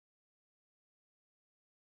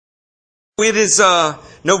It is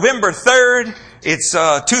November 3rd. It's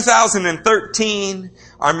 2013.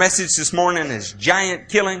 Our message this morning is giant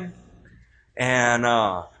killing. And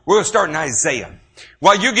we're going to start in Isaiah.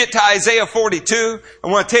 While you get to Isaiah 42, I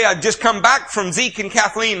want to tell you, I've just come back from Zeke and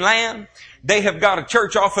Kathleen Lamb. They have got a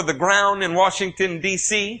church off of the ground in Washington,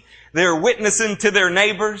 D.C. They're witnessing to their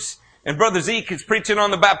neighbors. And Brother Zeke is preaching on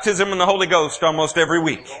the baptism in the Holy Ghost almost every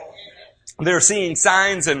week. They're seeing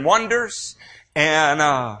signs and wonders. And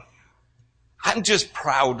I'm just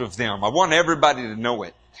proud of them. I want everybody to know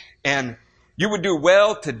it. And you would do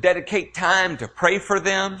well to dedicate time to pray for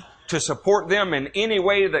them, to support them in any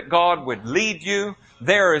way that God would lead you.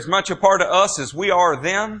 They're as much a part of us as we are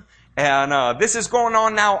them. And this is going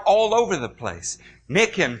on now all over the place.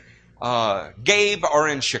 Nick and Gabe are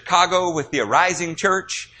in Chicago with the Arising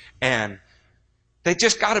Church, and they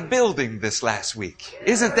just got a building this last week.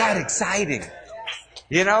 Isn't that exciting?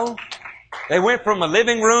 You know? They went from a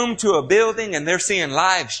living room to a building, and they're seeing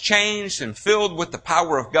lives changed and filled with the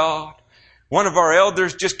power of God. One of our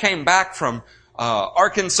elders just came back from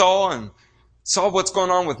Arkansas and saw what's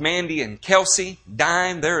going on with Mandy and Kelsey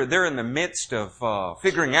Dime. They're in the midst of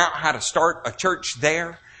figuring out how to start a church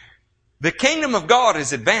there. The kingdom of God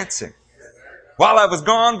is advancing. While I was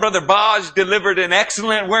gone, Brother Baj delivered an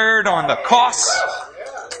excellent word on the cost.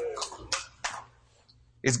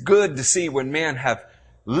 It's good to see when men have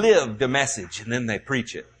lived a message and then they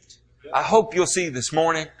preach it. I hope you'll see this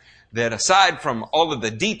morning that aside from all of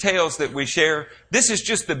the details that we share, this is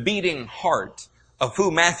just the beating heart of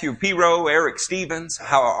who Matthew Piro, Eric Stevens,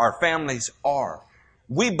 how our families are.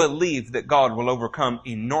 We believe that God will overcome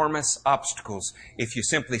enormous obstacles if you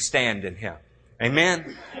simply stand in Him.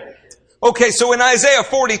 Amen? Okay, so in Isaiah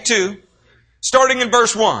 42, starting in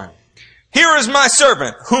verse 1, "Here is my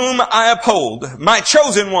servant, whom I uphold, my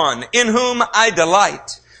chosen one, in whom I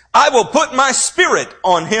delight. I will put my spirit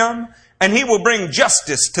on him, and he will bring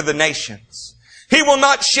justice to the nations. He will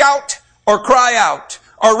not shout or cry out,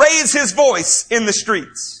 or raise his voice in the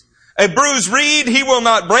streets. A bruised reed he will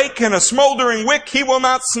not break, and a smoldering wick he will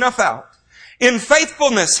not snuff out. In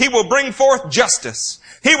faithfulness he will bring forth justice.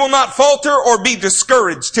 He will not falter or be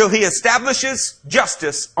discouraged till he establishes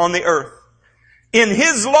justice on the earth. In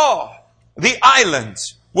his law the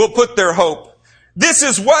islands will put their hope. This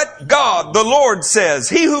is what God, the Lord, says.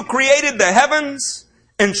 He who created the heavens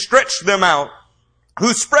and stretched them out,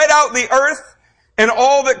 who spread out the earth and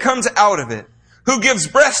all that comes out of it, who gives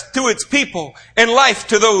breath to its people and life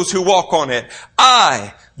to those who walk on it.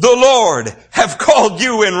 I, the Lord, have called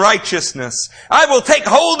you in righteousness. I will take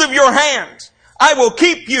hold of your hand. I will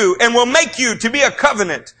keep you and will make you to be a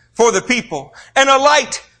covenant for the people and a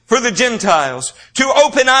light for the Gentiles, to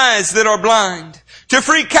open eyes that are blind, to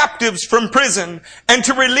free captives from prison, and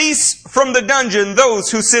to release from the dungeon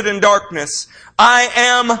those who sit in darkness. I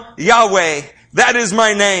am Yahweh. That is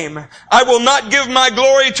my name. I will not give my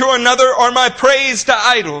glory to another or my praise to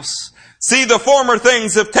idols. See, the former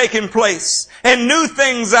things have taken place, and new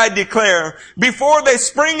things I declare. Before they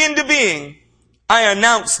spring into being, I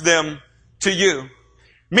announce them to you."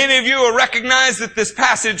 Many of you will recognize that this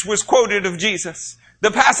passage was quoted of Jesus. The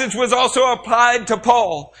passage was also applied to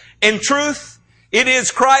Paul. In truth, it is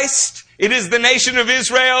Christ, it is the nation of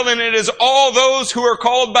Israel, and it is all those who are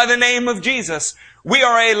called by the name of Jesus. We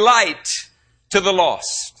are a light to the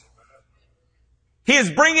lost. He is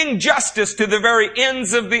bringing justice to the very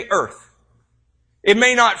ends of the earth. It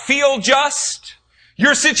may not feel just.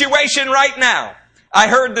 Your situation right now. I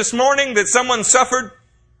heard this morning that someone suffered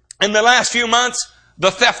in the last few months the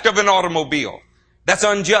theft of an automobile. That's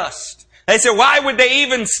unjust. They said, why would they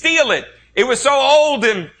even steal it? It was so old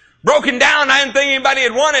and broken down, I didn't think anybody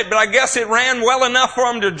would want it, but I guess it ran well enough for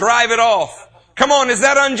them to drive it off. Come on, is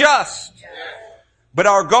that unjust? But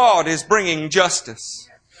our God is bringing justice.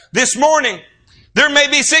 This morning, there may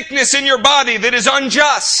be sickness in your body that is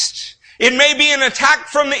unjust. It may be an attack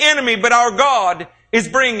from the enemy, but our God is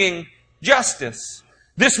bringing justice.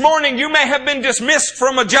 This morning, you may have been dismissed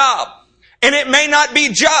from a job, and it may not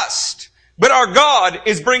be just, but our God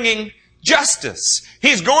is bringing justice.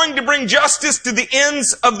 He's going to bring justice to the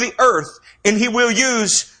ends of the earth, and He will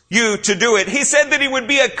use you to do it. He said that He would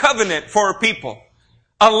be a covenant for a people,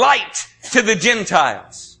 a light to the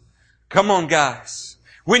Gentiles. Come on, guys.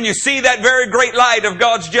 When you see that very great light of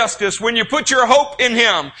God's justice, when you put your hope in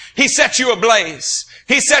Him, He sets you ablaze.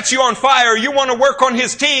 He sets you on fire. You want to work on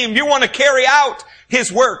His team. You want to carry out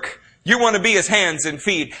His work. You want to be His hands and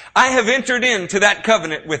feet. I have entered into that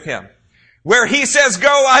covenant with Him. Where He says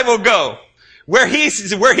go, I will go. Where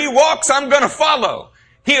He walks, I'm going to follow.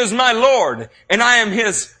 He is my Lord, and I am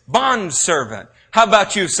His bondservant. How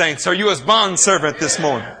about you, saints? Are you His bondservant this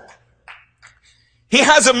morning? He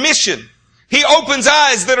has a mission He opens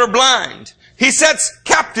eyes that are blind. He sets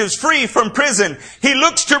captives free from prison. He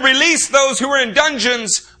looks to release those who are in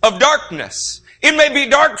dungeons of darkness. It may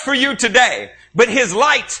be dark for you today, but His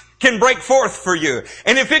light can break forth for you.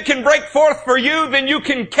 And if it can break forth for you, then you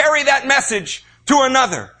can carry that message to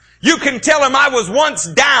another. You can tell him, I was once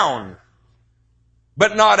down,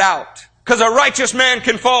 but not out. Because a righteous man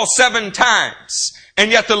can fall 7 times,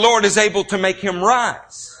 and yet the Lord is able to make him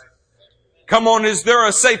rise. Come on, is there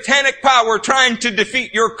a satanic power trying to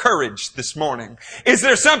defeat your courage this morning? Is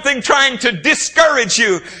there something trying to discourage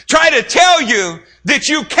you, try to tell you that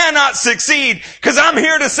you cannot succeed? Because I'm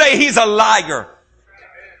here to say he's a liar.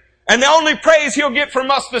 And the only praise he'll get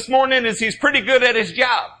from us this morning is he's pretty good at his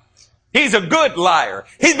job. He's a good liar.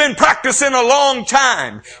 He's been practicing a long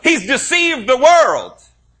time. He's deceived the world.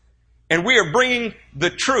 And we are bringing the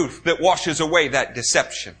truth that washes away that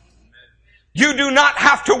deception. You do not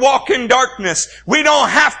have to walk in darkness. We don't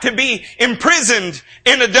have to be imprisoned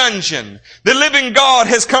in a dungeon. The living God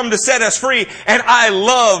has come to set us free, and I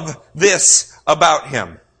love this about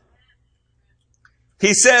Him.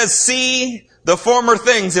 He says, see, the former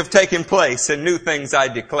things have taken place, and new things I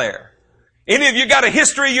declare. Any of you got a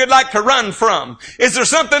history you'd like to run from? Is there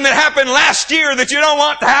something that happened last year that you don't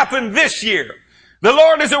want to happen this year? The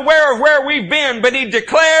Lord is aware of where we've been, but He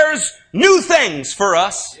declares new things for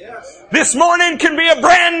us. Yes. This morning can be a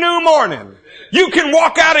brand new morning. You can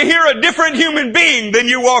walk out of here a different human being than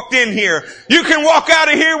you walked in here. You can walk out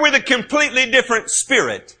of here with a completely different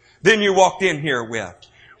spirit than you walked in here with.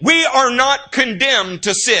 We are not condemned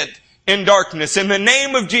to sit in darkness. In the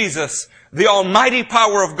name of Jesus, the almighty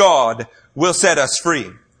power of God will set us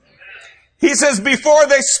free. He says, before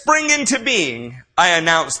they spring into being, I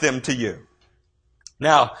announce them to you.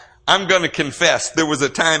 Now, I'm going to confess, there was a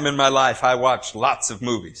time in my life I watched lots of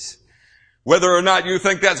movies. Whether or not you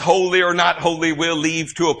think that's holy or not holy, we'll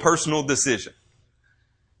leave to a personal decision.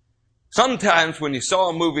 Sometimes when you saw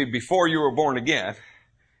a movie before you were born again,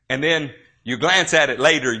 and then you glance at it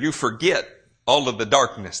later, you forget all of the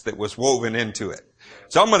darkness that was woven into it.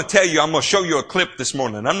 So I'm going to show you a clip this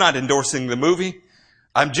morning. I'm not endorsing the movie.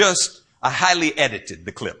 I highly edited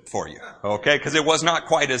the clip for you, okay? Because it was not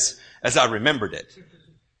quite as I remembered it.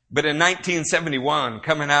 But in 1971,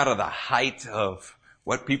 coming out of the height of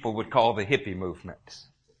what people would call the hippie movement,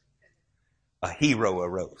 a hero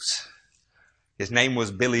arose. His name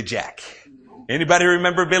was Billy Jack. Anybody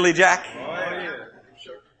remember Billy Jack?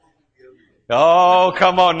 Oh,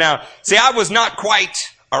 come on now. See, I was not quite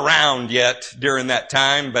around yet during that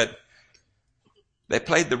time, but they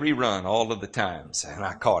played the rerun all of the times, and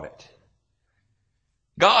I caught it.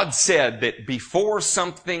 God said that before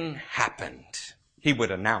something happened, He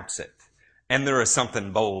would announce it. And there is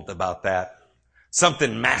something bold about that.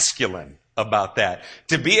 Something masculine about that.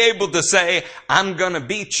 To be able to say, I'm going to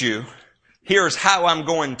beat you. Here's how I'm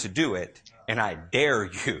going to do it. And I dare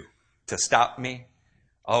you to stop me.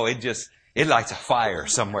 Oh, it lights a fire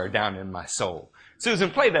somewhere down in my soul.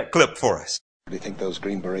 Susan, play that clip for us. Do you think those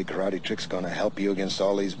Green Beret karate tricks going to help you against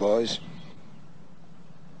all these boys?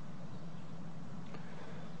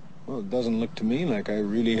 Well, it doesn't look to me like I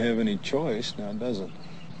really have any choice, now does it?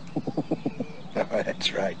 No,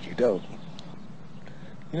 that's right, you don't.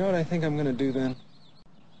 You know what I think I'm going to do then?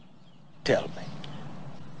 Tell me.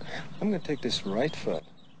 I'm going to take this right foot,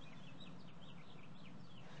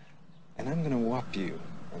 and I'm going to whop you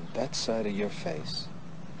on that side of your face.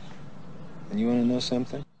 And you want to know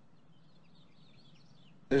something?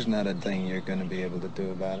 There's not a thing you're going to be able to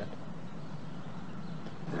do about it.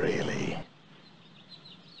 Really?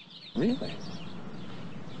 Really?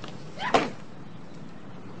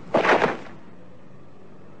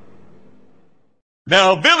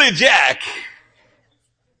 Now, Billy Jack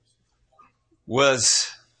was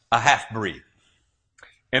a half-breed.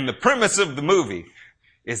 And the premise of the movie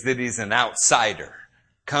is that he's an outsider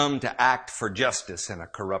come to act for justice in a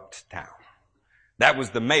corrupt town. That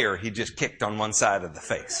was the mayor he just kicked on one side of the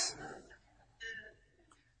face.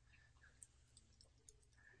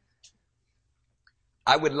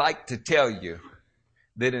 I would like to tell you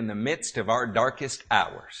that in the midst of our darkest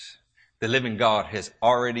hours, the living God has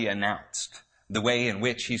already announced the way in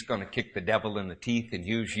which He's going to kick the devil in the teeth and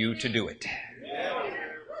use you to do it.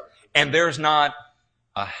 And there's not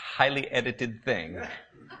a highly edited thing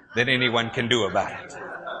that anyone can do about it.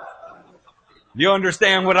 You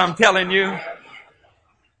understand what I'm telling you?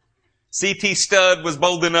 C.T. Studd was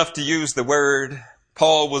bold enough to use the word.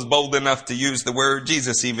 Paul was bold enough to use the word.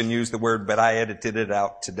 Jesus even used the word, but I edited it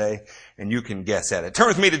out today, and you can guess at it. Turn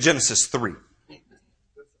with me to Genesis 3.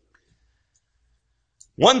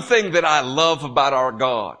 One thing that I love about our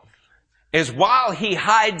God is while he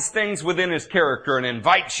hides things within his character and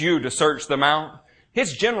invites you to search them out,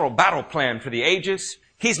 his general battle plan for the ages,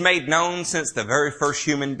 he's made known since the very first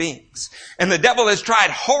human beings. And the devil has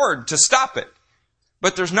tried hard to stop it.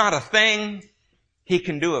 But there's not a thing he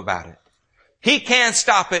can do about it. He can't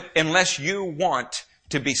stop it unless you want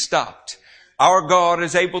to be stopped. Our God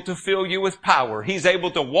is able to fill you with power. He's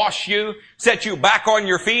able to wash you, set you back on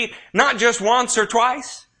your feet, not just once or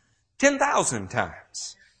twice, 10,000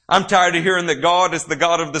 times. I'm tired of hearing that God is the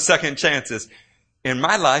God of the second chances. In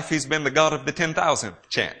my life, He's been the God of the 10,000th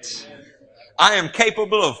chance. I am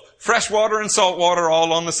capable of fresh water and salt water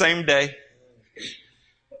all on the same day.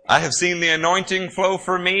 I have seen the anointing flow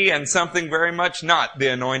for me and something very much not the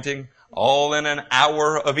anointing, all in an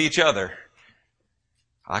hour of each other.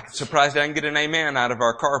 I'm surprised I didn't get an amen out of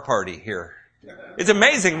our car party here. It's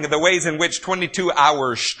amazing the ways in which 22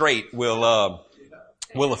 hours straight will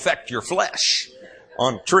affect your flesh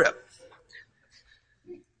on a trip.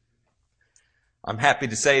 I'm happy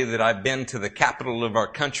to say that I've been to the capital of our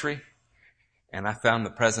country and I found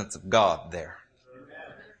the presence of God there.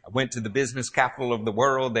 I went to the business capital of the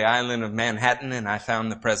world, the island of Manhattan, and I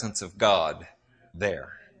found the presence of God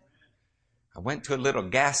there. I went to a little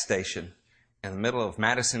gas station in the middle of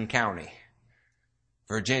Madison County,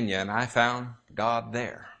 Virginia, and I found God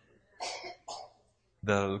there.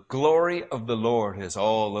 The glory of the Lord is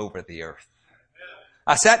all over the earth.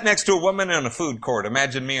 I sat next to a woman in a food court.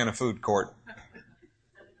 Imagine me in a food court.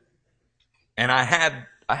 And I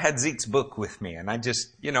had Zeke's book with me, and I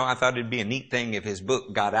just, I thought it'd be a neat thing if his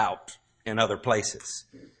book got out in other places.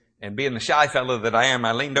 And being the shy fellow that I am,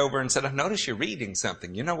 I leaned over and said, I notice you're reading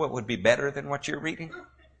something. You know what would be better than what you're reading?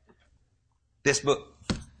 This book.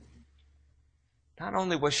 Not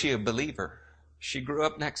only was she a believer, she grew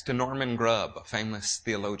up next to Norman Grubb, a famous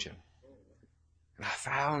theologian. And I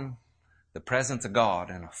found the presence of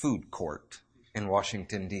God in a food court in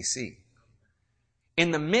Washington, D.C.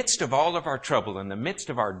 In the midst of all of our trouble, in the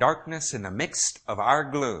midst of our darkness, in the midst of our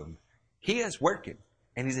gloom, He is working,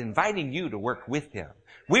 and He's inviting you to work with Him.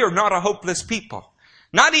 We are not a hopeless people.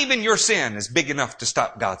 Not even your sin is big enough to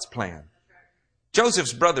stop God's plan.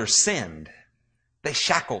 Joseph's brothers sinned. They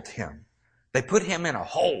shackled him. They put him in a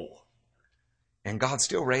hole. And God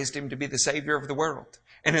still raised him to be the Savior of the world.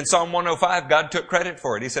 And in Psalm 105, God took credit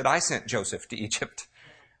for it. He said, I sent Joseph to Egypt.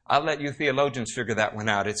 I'll let you theologians figure that one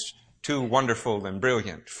out. It's too wonderful and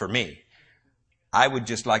brilliant for me. I would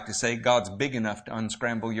just like to say God's big enough to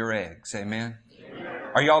unscramble your eggs. Amen?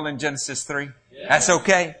 Are y'all in Genesis 3? That's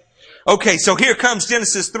okay? Okay, so here comes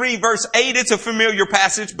Genesis 3, verse 8. It's a familiar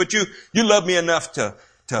passage, but you love me enough to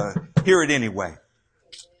hear it anyway.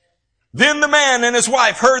 Then the man and his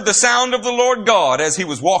wife heard the sound of the Lord God as He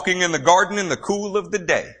was walking in the garden in the cool of the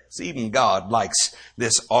day. So even God likes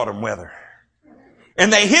this autumn weather.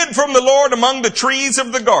 And they hid from the Lord among the trees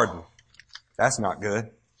of the garden. That's not good.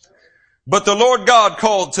 But the Lord God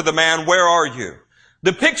called to the man, where are you?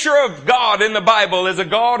 The picture of God in the Bible is a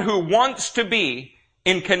God who wants to be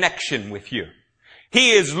in connection with you. He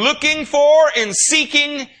is looking for and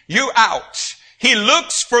seeking you out. He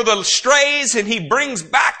looks for the strays and He brings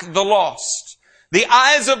back the lost. The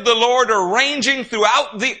eyes of the Lord are ranging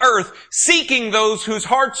throughout the earth, seeking those whose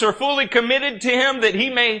hearts are fully committed to Him that He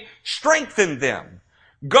may strengthen them.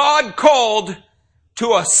 God called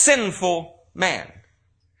to a sinful man.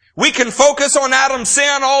 We can focus on Adam's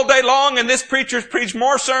sin all day long, and this preacher's preached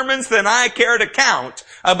more sermons than I care to count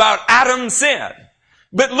about Adam's sin.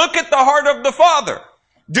 But look at the heart of the Father.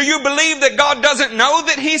 Do you believe that God doesn't know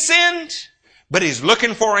that he sinned? But He's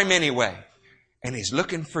looking for him anyway. And He's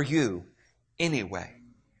looking for you anyway.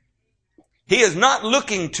 He is not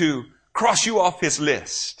looking to cross you off His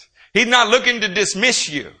list. He's not looking to dismiss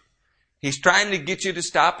you. He's trying to get you to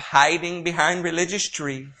stop hiding behind religious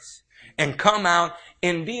trees and come out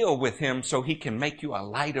and deal with Him so He can make you a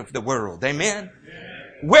light of the world. Amen?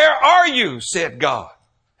 Where are you? Said God.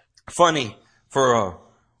 Funny for a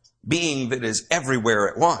being that is everywhere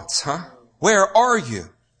at once, huh? Where are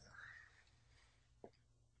you?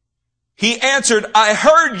 He answered, I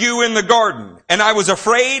heard you in the garden, and I was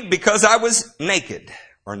afraid because I was naked,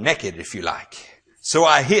 or naked if you like. So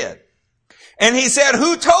I hid. And He said,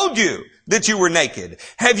 who told you that you were naked?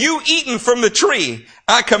 Have you eaten from the tree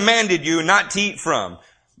I commanded you not to eat from?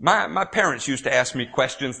 My parents used to ask me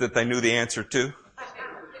questions that they knew the answer to.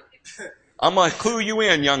 I'm going to clue you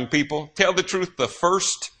in, young people. Tell the truth the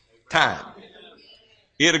first time.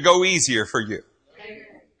 It'll go easier for you.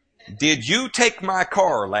 Did you take my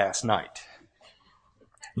car last night?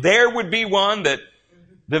 There would be one that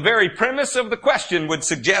the very premise of the question would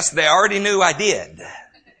suggest they already knew I did.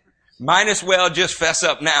 Might as well just fess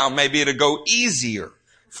up now. Maybe it'll go easier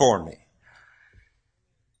for me.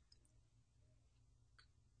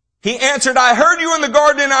 He answered, I heard you in the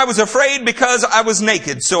garden and I was afraid because I was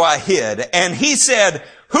naked, so I hid. And he said,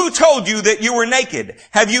 who told you that you were naked?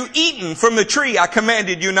 Have you eaten from the tree I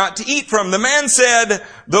commanded you not to eat from? The man said,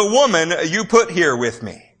 the woman you put here with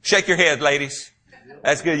me. Shake your head, ladies.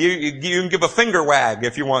 That's good. You can give a finger wag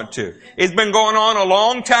if you want to. It's been going on a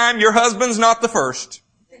long time. Your husband's not the first.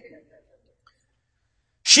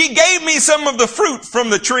 She gave me some of the fruit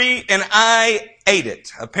from the tree and I ate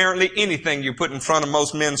it. Apparently anything you put in front of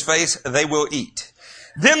most men's face, they will eat.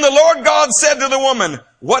 Then the Lord God said to the woman,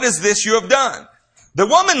 what is this you have done? The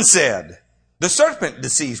woman said, the serpent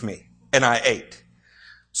deceived me and I ate.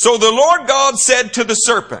 So the Lord God said to the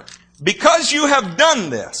serpent, because you have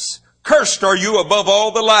done this, cursed are you above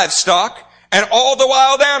all the livestock and all the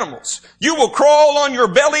wild animals. You will crawl on your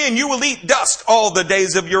belly and you will eat dust all the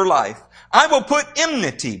days of your life. I will put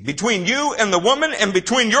enmity between you and the woman and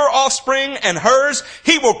between your offspring and hers.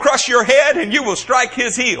 He will crush your head and you will strike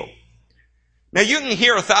his heel. Now you can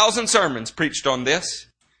hear 1,000 sermons preached on this.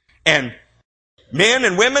 And men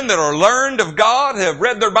and women that are learned of God, have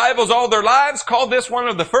read their Bibles all their lives, call this one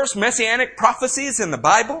of the first messianic prophecies in the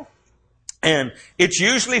Bible. And it's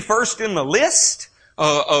usually first in the list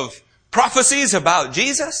of prophecies about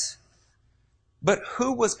Jesus. But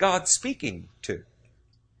who was God speaking to?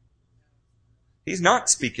 He's not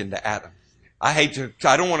speaking to Adam. I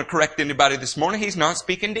don't want to correct anybody this morning. He's not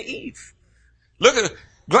speaking to Eve.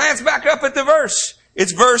 Glance back up at the verse.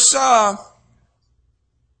 It's verse,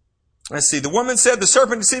 let's see. The woman said, the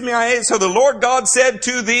serpent deceived me, I ate. So the Lord God said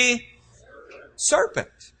to the serpent.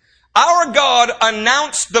 Our God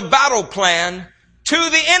announced the battle plan to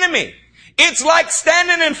the enemy. It's like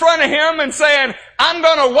standing in front of him and saying, I'm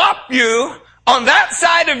going to whop you on that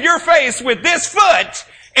side of your face with this foot.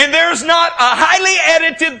 And there's not a highly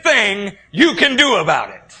edited thing you can do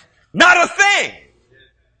about it. Not a thing.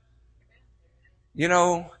 You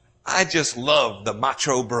know, I just love the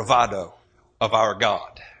macho bravado of our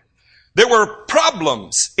God. There were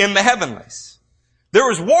problems in the heavenlies. There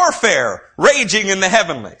was warfare raging in the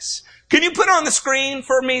heavenlies. Can you put on the screen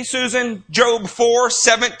for me, Susan, Job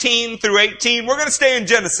 4:17 through 18? We're going to stay in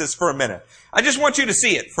Genesis for a minute. I just want you to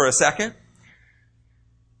see it for a second.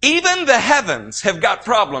 Even the heavens have got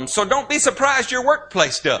problems, so don't be surprised your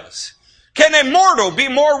workplace does. Can a mortal be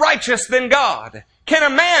more righteous than God? Can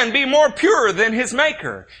a man be more pure than his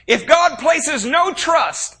maker? If God places no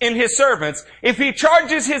trust in his servants, if he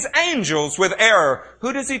charges his angels with error,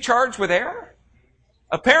 who does he charge with error?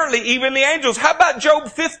 Apparently even the angels. How about Job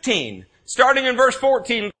 15, starting in verse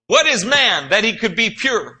 14? What is man that he could be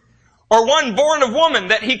pure? Or one born of woman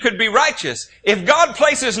that he could be righteous? If God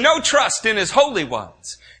places no trust in his holy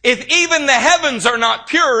ones, if even the heavens are not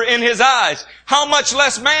pure in his eyes, how much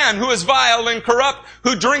less man who is vile and corrupt,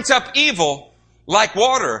 who drinks up evil like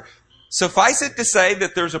water? Suffice it to say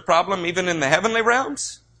that there's a problem even in the heavenly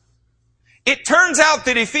realms. It turns out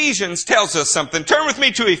that Ephesians tells us something. Turn with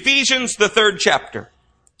me to Ephesians, the 3rd chapter.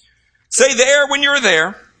 Say there when you're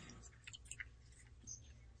there.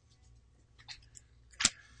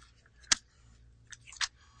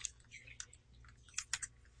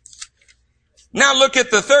 Now look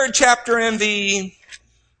at the 3rd chapter and the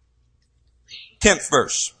 10th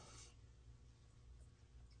verse.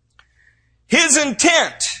 His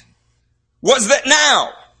intent was that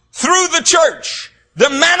now, through the church, the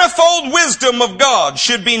manifold wisdom of God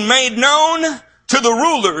should be made known to the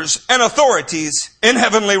rulers and authorities in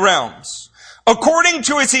heavenly realms, according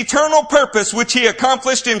to his eternal purpose which he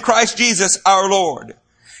accomplished in Christ Jesus our Lord.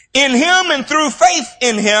 In him and through faith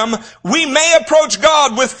in him, we may approach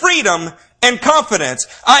God with freedom and confidence.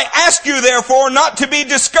 I ask you, therefore, not to be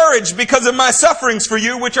discouraged because of my sufferings for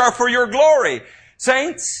you, which are for your glory.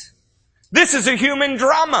 Saints, this is a human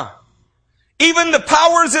drama. Even the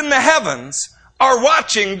powers in the heavens are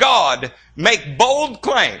watching God make bold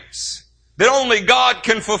claims that only God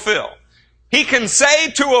can fulfill. He can say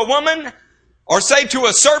to a woman, or say to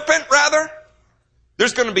a serpent, rather,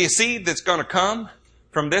 there's going to be a seed that's going to come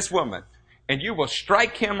from this woman, and you will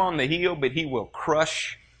strike him on the heel, but he will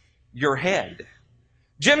crush your head.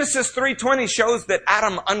 Genesis 3:20 shows that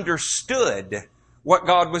Adam understood what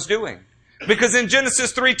God was doing. Because in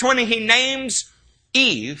Genesis 3:20 he names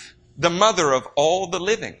Eve the mother of all the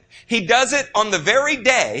living. He does it on the very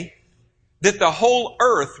day that the whole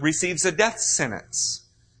earth receives a death sentence.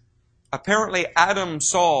 Apparently Adam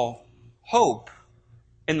saw hope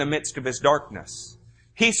in the midst of his darkness.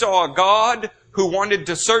 He saw a God who wanted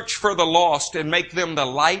to search for the lost and make them the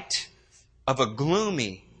light of a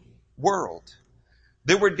gloomy world.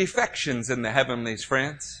 There were defections in the heavenlies,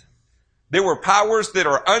 friends. There were powers that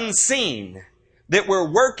are unseen that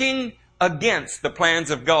were working against the plans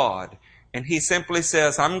of God. And he simply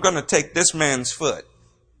says, I'm going to take this man's foot.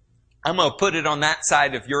 I'm going to put it on that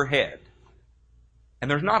side of your head. And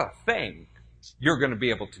there's not a thing you're going to be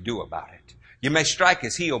able to do about it. You may strike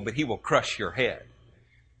his heel, but he will crush your head.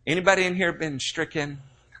 Anybody in here been stricken?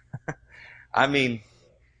 I mean,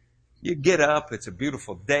 you get up, it's a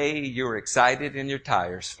beautiful day, you're excited, and your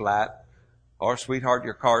tire's flat. Or, sweetheart,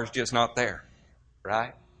 your car's just not there.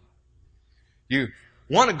 Right? You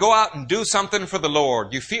want to go out and do something for the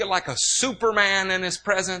Lord. You feel like a Superman in His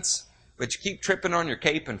presence, but you keep tripping on your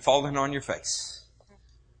cape and falling on your face.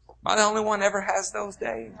 Am I the only one ever has those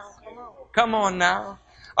days? Come on now.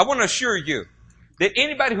 I want to assure you that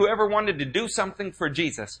anybody who ever wanted to do something for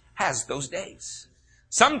Jesus has those days.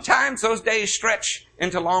 Sometimes those days stretch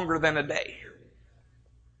into longer than a day.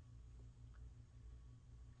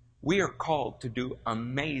 We are called to do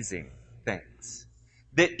amazing things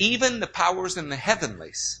that even the powers in the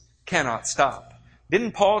heavenlies cannot stop.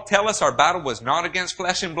 Didn't Paul tell us our battle was not against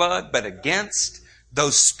flesh and blood, but against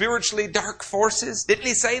those spiritually dark forces? Didn't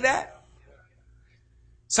he say that?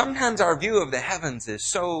 Sometimes our view of the heavens is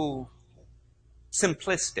so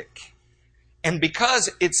simplistic. And because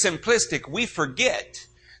it's simplistic, we forget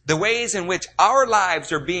the ways in which our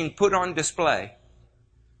lives are being put on display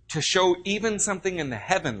to show even something in the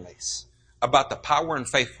heavenlies about the power and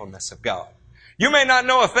faithfulness of God. You may not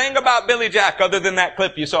know a thing about Billy Jack other than that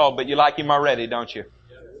clip you saw, but you like him already, don't you?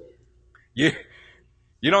 You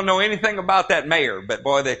don't know anything about that mayor, but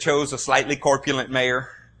boy, they chose a slightly corpulent mayor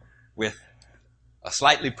with a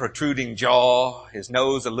slightly protruding jaw, his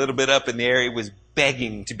nose a little bit up in the air. He was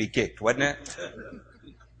begging to be kicked, wasn't it?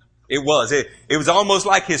 It was. It was almost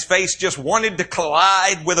like his face just wanted to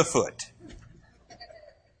collide with a foot.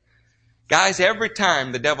 Guys, every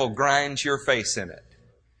time the devil grinds your face in it,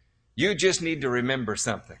 you just need to remember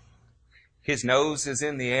something. His nose is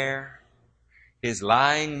in the air. His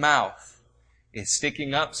lying mouth is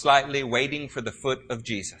sticking up slightly, waiting for the foot of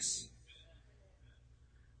Jesus.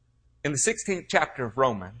 In the 16th chapter of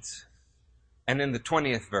Romans, and in the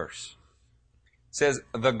 20th verse, it says,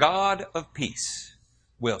 the God of peace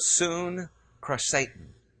will soon crush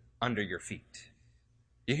Satan under your feet.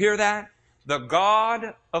 You hear that? The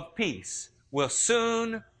God of peace will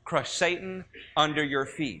soon crush Satan under your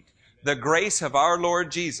feet. The grace of our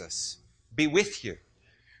Lord Jesus be with you.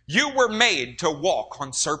 You were made to walk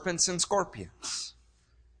on serpents and scorpions,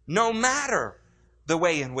 no matter the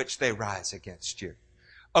way in which they rise against you.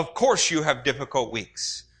 Of course you have difficult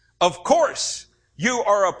weeks. Of course you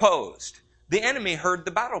are opposed. The enemy heard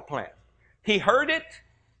the battle plan. He heard it,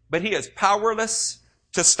 but he is powerless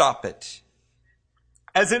to stop it.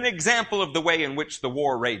 As an example of the way in which the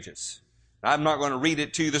war rages, I'm not going to read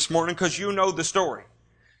it to you this morning because you know the story.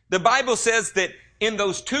 The Bible says that in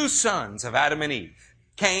those two sons of Adam and Eve,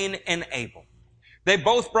 Cain and Abel, they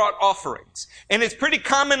both brought offerings. And it's pretty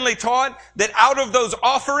commonly taught that out of those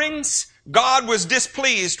offerings, God was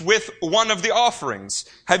displeased with one of the offerings.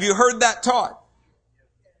 Have you heard that taught?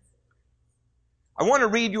 I want to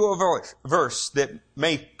read you a verse that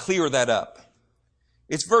may clear that up.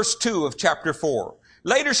 It's verse 2 of chapter 4.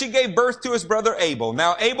 Later she gave birth to his brother Abel.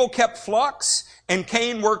 Now Abel kept flocks and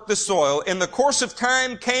Cain worked the soil. In the course of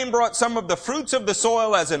time, Cain brought some of the fruits of the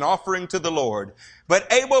soil as an offering to the Lord.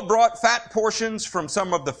 But Abel brought fat portions from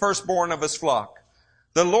some of the firstborn of his flock.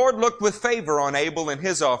 The Lord looked with favor on Abel and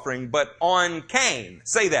his offering, but on Cain,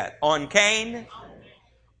 say that, on Cain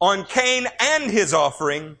and his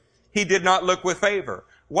offering, he did not look with favor.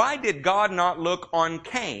 Why did God not look on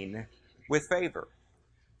Cain with favor?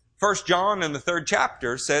 1 John in the 3rd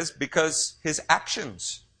chapter says because his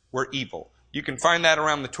actions were evil. You can find that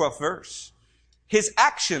around the 12th verse. His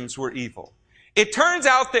actions were evil. It turns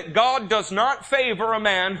out that God does not favor a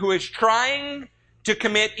man who is trying to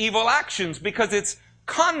commit evil actions because it's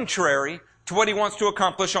contrary to what he wants to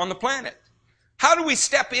accomplish on the planet. How do we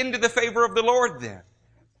step into the favor of the Lord then?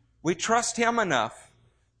 We trust Him enough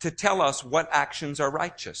to tell us what actions are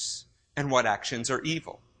righteous and what actions are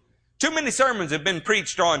evil. Too many sermons have been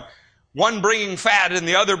preached on one bringing fat and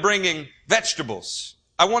the other bringing vegetables.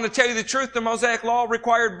 I want to tell you the truth, the Mosaic Law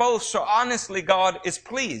required both, so honestly God is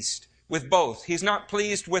pleased with both. He's not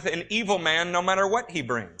pleased with an evil man no matter what he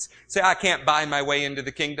brings. Say, I can't buy my way into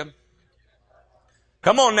the kingdom.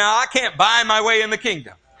 Come on now, I can't buy my way in the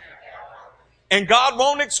kingdom. And God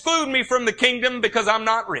won't exclude me from the kingdom because I'm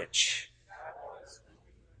not rich.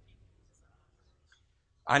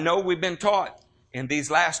 I know we've been taught in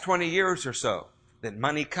these last 20 years or so that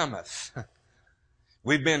money cometh.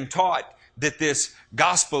 We've been taught that this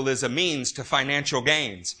gospel is a means to financial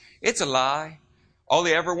gains. It's a lie. All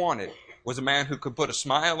he ever wanted was a man who could put a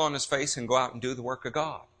smile on his face and go out and do the work of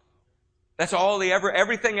God. That's all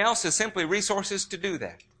everything else is simply resources to do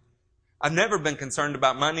that. I've never been concerned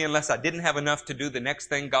about money unless I didn't have enough to do the next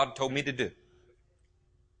thing God told me to do.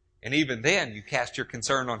 And even then, you cast your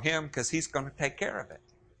concern on Him because He's going to take care of it.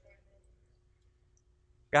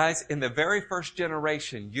 Guys, in the very first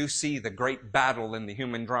generation, you see the great battle in the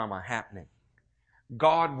human drama happening.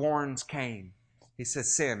 God warns Cain. He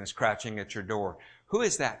says, sin is crouching at your door. Who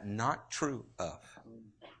is that not true of?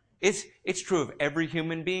 It's true of every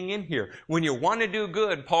human being in here. When you want to do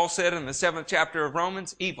good, Paul said in the 7th chapter of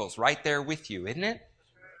Romans, evil's right there with you, isn't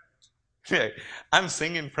it? I'm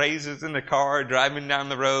singing praises in the car, driving down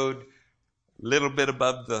the road, a little bit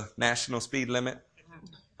above the national speed limit,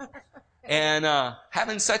 and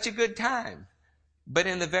having such a good time. But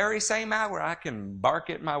in the very same hour, I can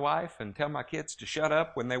bark at my wife and tell my kids to shut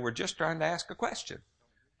up when they were just trying to ask a question.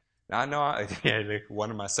 Now, I know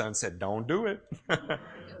one of my sons said, don't do it.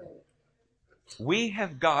 We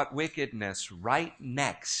have got wickedness right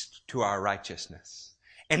next to our righteousness.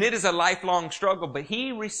 And it is a lifelong struggle, but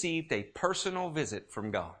he received a personal visit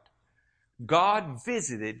from God. God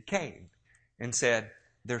visited Cain and said,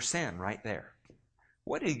 there's sin right there.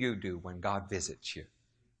 What do you do when God visits you?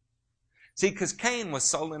 See, because Cain was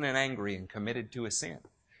sullen and angry and committed to a sin.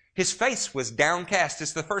 His face was downcast.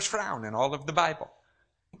 It's the first frown in all of the Bible.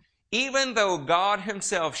 Even though God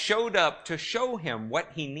Himself showed up to show him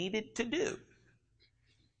what he needed to do,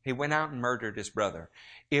 he went out and murdered his brother.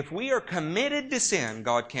 If we are committed to sin,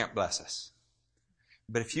 God can't bless us.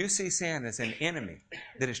 But if you see sin as an enemy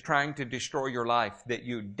that is trying to destroy your life, that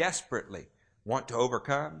you desperately want to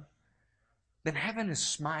overcome, then heaven is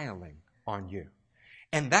smiling on you.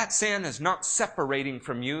 And that sin is not separating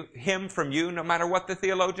him from you, no matter what the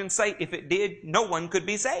theologians say. If it did, no one could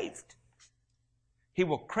be saved. He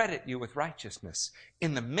will credit you with righteousness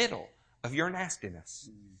in the middle of your nastiness.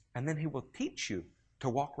 And then He will teach you to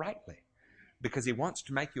walk rightly, because He wants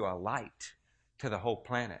to make you a light to the whole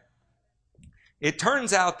planet. It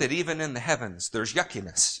turns out that even in the heavens, there's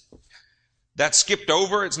yuckiness. That's skipped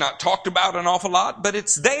over. It's not talked about an awful lot, but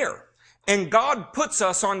it's there. And God puts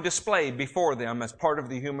us on display before them as part of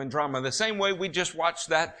the human drama, the same way we just watched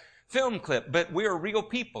that film clip. But we are real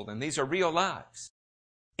people, and these are real lives.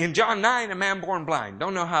 In John 9, a man born blind,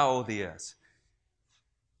 don't know how old he is.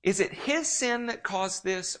 Is it his sin that caused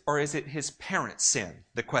this, or is it his parents' sin?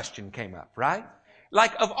 The question came up, right?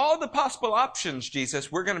 Like, of all the possible options,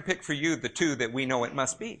 Jesus, we're going to pick for you the two that we know it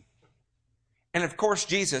must be. And of course,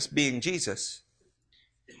 Jesus, being Jesus,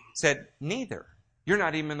 said, neither. You're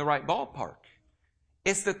not even in the right ballpark.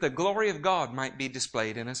 It's that the glory of God might be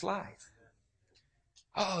displayed in his life.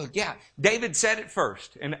 Oh, yeah. David said it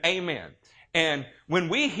first, and amen. And when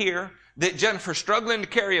we hear that Jennifer's struggling to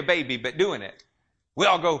carry a baby, but doing it, we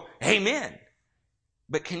all go, amen.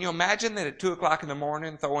 But can you imagine that at 2 o'clock in the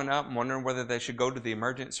morning, throwing up and wondering whether they should go to the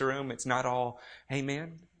emergency room? It's not all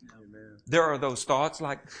amen. Amen. There are those thoughts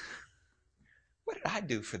like, what did I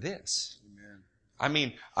do for this? Amen. I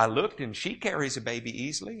mean, I looked and she carries a baby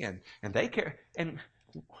easily and they carry, and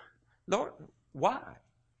Lord, why?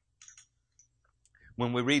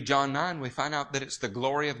 When we read John 9, we find out that it's the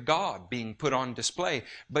glory of God being put on display.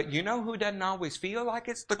 But you know who doesn't always feel like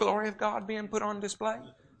it's the glory of God being put on display?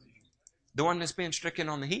 The one that's being stricken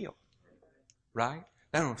on the heel. Right?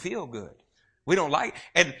 They don't feel good. We don't like,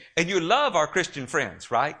 and you love our Christian friends,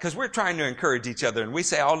 right? Because we're trying to encourage each other, and we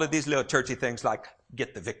say all of these little churchy things like,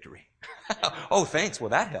 get the victory. Oh, thanks. Well,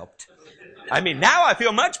 that helped. I mean, now I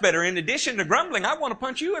feel much better. In addition to grumbling, I want to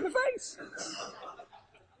punch you in the face.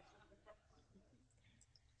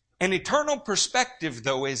 An eternal perspective,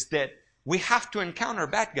 though, is that we have to encounter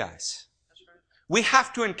bad guys. We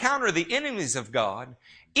have to encounter the enemies of God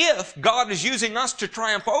if God is using us to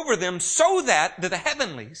triumph over them so that the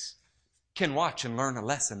heavenlies can watch and learn a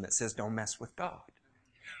lesson that says don't mess with God.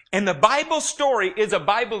 And the Bible story is a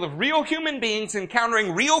Bible of real human beings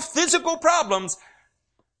encountering real physical problems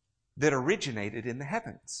that originated in the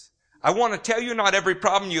heavens. I want to tell you, not every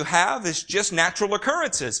problem you have is just natural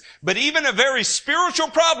occurrences. But even a very spiritual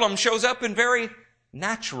problem shows up in very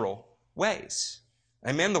natural ways.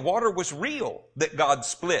 Amen. The water was real that God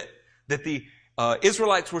split, that the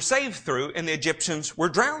Israelites were saved through and the Egyptians were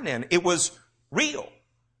drowned in. It was real.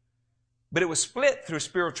 But it was split through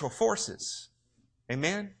spiritual forces.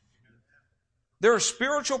 Amen. There are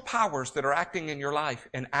spiritual powers that are acting in your life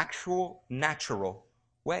in actual, natural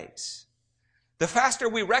ways. The faster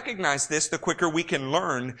we recognize this, the quicker we can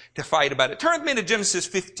learn to fight about it. Turn with me to Genesis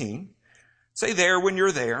 15. Say there when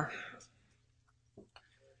you're there.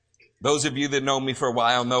 Those of you that know me for a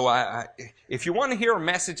while know if you want to hear a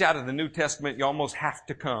message out of the New Testament, you almost have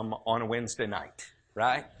to come on a Wednesday night,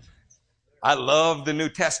 right? I love the New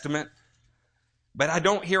Testament. But I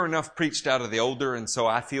don't hear enough preached out of the older, and so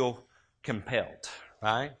I feel compelled,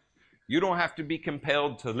 right? You don't have to be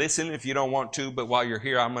compelled to listen if you don't want to, but while you're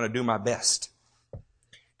here, I'm going to do my best.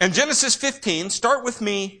 In Genesis 15, start with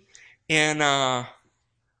me in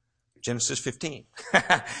Genesis 15.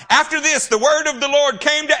 After this, the word of the Lord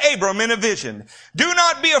came to Abram in a vision. Do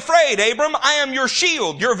not be afraid, Abram. I am your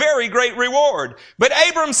shield, your very great reward. But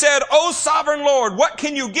Abram said, O sovereign Lord, what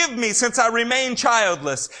can you give me since I remain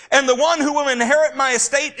childless? And the one who will inherit my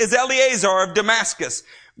estate is Eliezer of Damascus.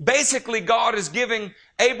 Basically, God is giving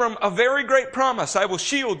Abram a very great promise. I will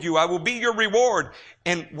shield you. I will be your reward.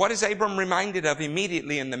 And what is Abram reminded of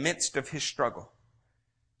immediately in the midst of his struggle?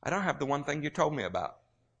 I don't have the one thing you told me about.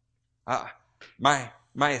 My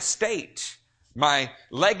estate, my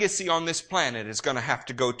legacy on this planet is going to have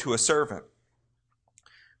to go to a servant.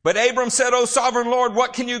 But Abram said, O sovereign Lord,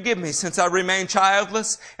 what can you give me since I remain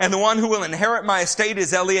childless? And the one who will inherit my estate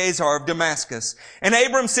is Eliezer of Damascus. And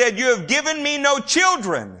Abram said, you have given me no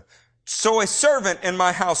children, so a servant in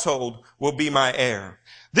my household will be my heir.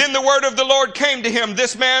 Then the word of the Lord came to him,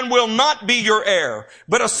 this man will not be your heir,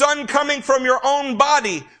 but a son coming from your own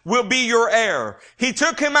body will be your heir. He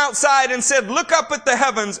took him outside and said, look up at the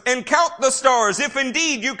heavens and count the stars, if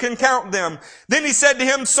indeed you can count them. Then he said to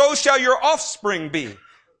him, so shall your offspring be.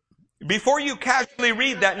 Before you casually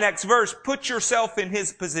read that next verse, put yourself in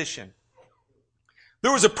his position.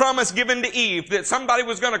 There was a promise given to Eve that somebody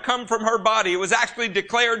was going to come from her body. It was actually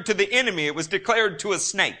declared to the enemy. It was declared to a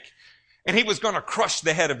snake. And he was going to crush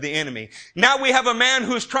the head of the enemy. Now we have a man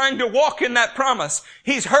who's trying to walk in that promise.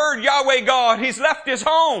 He's heard Yahweh God. He's left his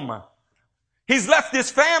home. He's left his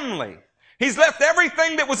family. He's left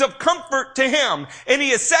everything that was of comfort to him. And he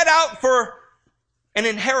has set out for an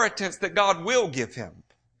inheritance that God will give him.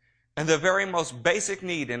 And the very most basic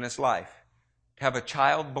need in his life, to have a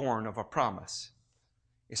child born of a promise,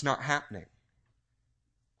 is not happening.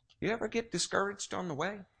 You ever get discouraged on the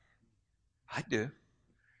way? I do.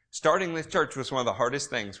 Starting this church was one of the hardest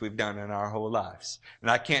things we've done in our whole lives. And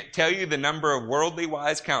I can't tell you the number of worldly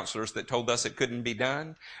wise counselors that told us it couldn't be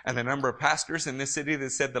done, and the number of pastors in this city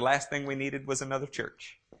that said the last thing we needed was another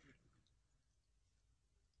church.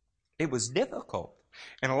 It was difficult.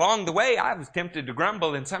 And along the way, I was tempted to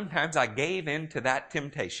grumble, and sometimes I gave in to that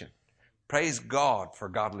temptation. Praise God for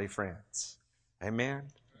godly friends. Amen.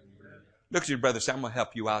 Look at your brother, say, I'm going to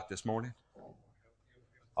help you out this morning.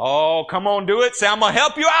 Oh, come on, do it. Say, I'm going to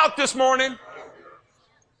help you out this morning.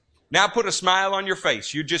 Now put a smile on your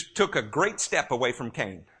face. You just took a great step away from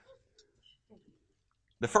Cain.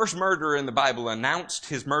 The first murderer in the Bible announced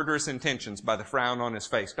his murderous intentions by the frown on his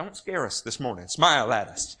face. Don't scare us this morning. Smile at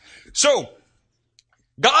us. So,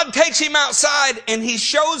 God takes him outside and he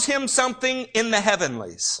shows him something in the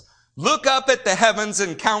heavenlies. Look up at the heavens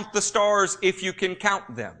and count the stars if you can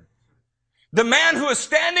count them. The man who is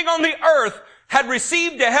standing on the earth had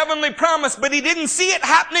received a heavenly promise, but he didn't see it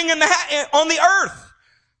happening on the earth.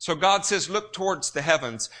 So God says, look towards the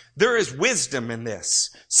heavens. There is wisdom in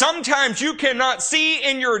this. Sometimes you cannot see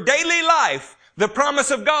in your daily life the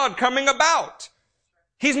promise of God coming about.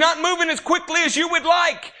 He's not moving as quickly as you would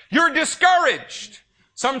like. You're discouraged.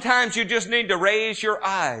 Sometimes you just need to raise your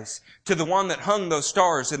eyes to the one that hung those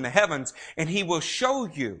stars in the heavens, and he will show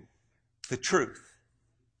you the truth.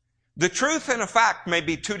 The truth and a fact may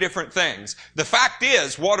be two different things. The fact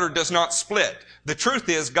is water does not split. The truth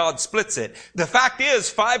is God splits it. The fact is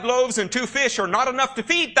 5 loaves and 2 fish are not enough to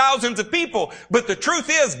feed thousands of people. But the truth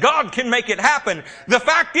is God can make it happen. The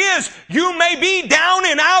fact is you may be down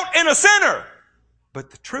and out and a sinner. But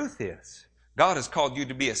the truth is God has called you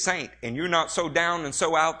to be a saint, and you're not so down and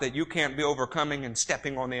so out that you can't be overcoming and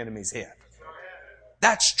stepping on the enemy's head.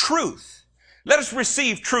 That's truth. Let us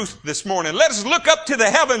receive truth this morning. Let us look up to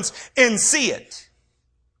the heavens and see it.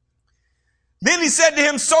 Then he said to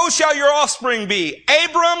him, so shall your offspring be.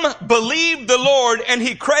 Abram believed the Lord, and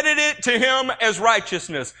he credited it to him as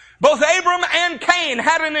righteousness. Both Abram and Cain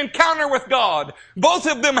had an encounter with God. Both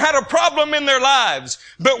of them had a problem in their lives.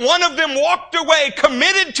 But one of them walked away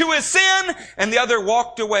committed to his sin, and the other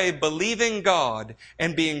walked away believing God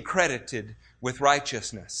and being credited with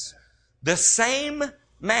righteousness. The same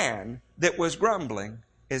man that was grumbling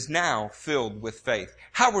is now filled with faith.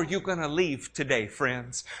 How are you going to leave today,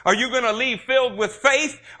 friends? Are you going to leave filled with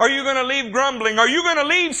faith? Are you going to leave grumbling? Are you going to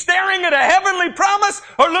leave staring at a heavenly promise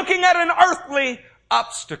or looking at an earthly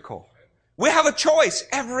obstacle? We have a choice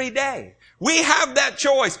every day. We have that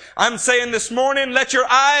choice. I'm saying this morning, let your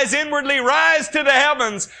eyes inwardly rise to the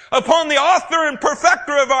heavens upon the author and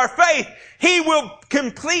perfecter of our faith. He will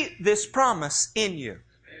complete this promise in you.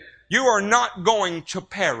 You are not going to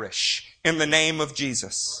perish in the name of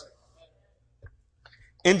Jesus.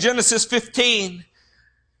 In Genesis 15,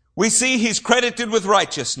 we see he's credited with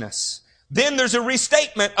righteousness. Then there's a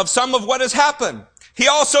restatement of some of what has happened. He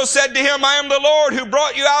also said to him, I am the Lord who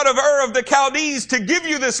brought you out of Ur of the Chaldees to give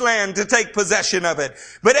you this land to take possession of it.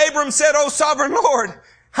 But Abram said, O sovereign Lord,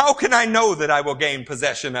 how can I know that I will gain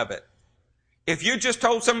possession of it? If you just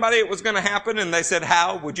told somebody it was going to happen and they said,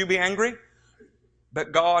 how, would you be angry?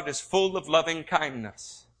 But God is full of loving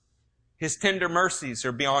kindness. His tender mercies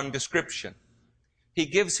are beyond description. He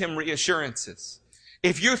gives him reassurances.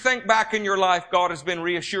 If you think back in your life, God has been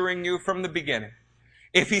reassuring you from the beginning.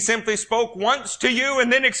 If he simply spoke once to you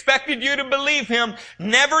and then expected you to believe him,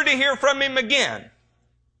 never to hear from him again,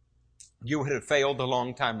 you would have failed a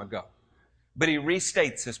long time ago. But he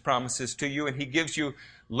restates his promises to you, and he gives you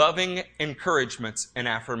loving encouragements and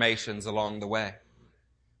affirmations along the way.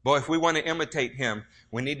 Boy, if we want to imitate him,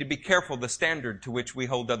 we need to be careful the standard to which we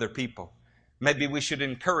hold other people. Maybe we should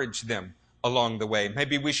encourage them along the way.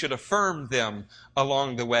 Maybe we should affirm them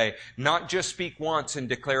along the way, not just speak once and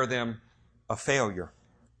declare them a failure.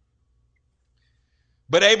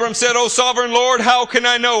 But Abram said, O sovereign Lord, how can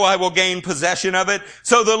I know I will gain possession of it?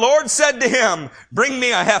 So the Lord said to him, bring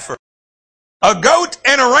me a heifer, a goat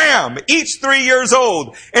and a ram, each 3 years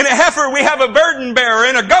old. In a heifer we have a burden bearer,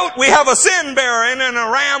 in a goat we have a sin bearer, and in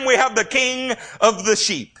a ram we have the king of the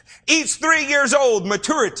sheep. Each 3 years old,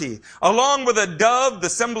 maturity, along with a dove, the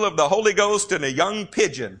symbol of the Holy Ghost, and a young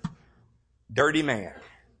pigeon. Dirty man.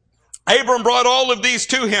 Abram brought all of these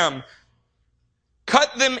to him,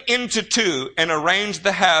 cut them into two, and arranged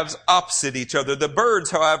the halves opposite each other. The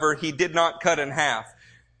birds, however, he did not cut in half.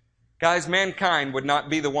 Guys, mankind would not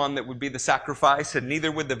be the one that would be the sacrifice, and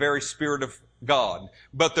neither would the very Spirit of God.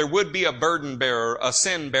 But there would be a burden bearer, a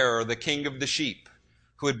sin bearer, the king of the sheep,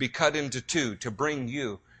 who would be cut into two to bring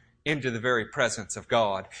you into the very presence of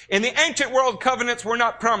God. In the ancient world, covenants were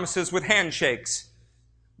not promises with handshakes.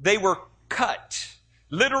 They were cut.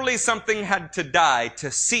 Literally, something had to die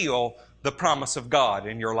to seal the promise of God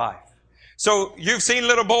in your life. So you've seen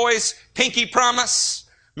little boys pinky promise,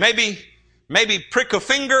 maybe prick a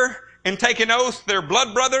finger and take an oath they're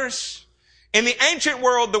blood brothers. In the ancient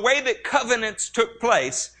world, the way that covenants took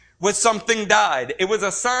place was something died. It was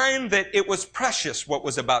a sign that it was precious what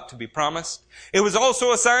was about to be promised. It was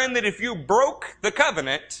also a sign that if you broke the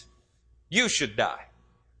covenant, you should die.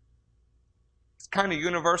 It's kind of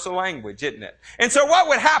universal language, isn't it? And so what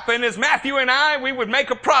would happen is Matthew and I, we would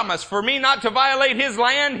make a promise for me not to violate his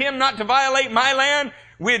land, him not to violate my land.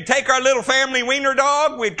 We'd take our little family wiener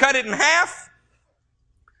dog, we'd cut it in half,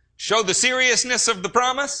 show the seriousness of the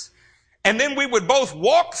promise, and then we would both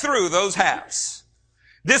walk through those halves.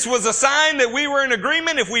 This was a sign that we were in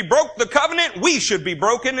agreement. If we broke the covenant, we should be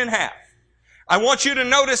broken in half. I want you to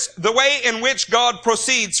notice the way in which God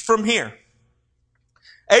proceeds from here.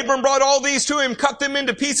 Abram brought all these to him, cut them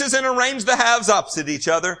into pieces, and arranged the halves opposite each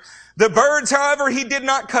other. The birds, however, he did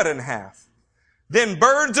not cut in half. Then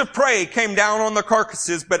birds of prey came down on the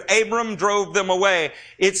carcasses, but Abram drove them away.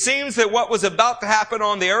 It seems that what was about to happen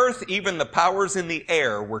on the earth, even the powers in the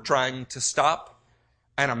air were trying to stop.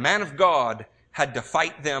 And a man of God had to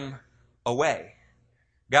fight them away.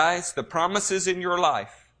 Guys, the promises in your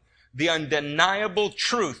life, the undeniable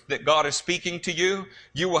truth that God is speaking to you,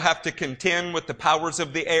 you will have to contend with the powers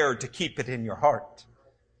of the air to keep it in your heart.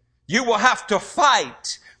 You will have to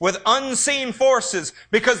fight with unseen forces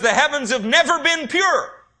because the heavens have never been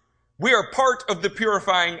pure. We are part of the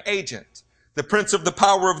purifying agent. The prince of the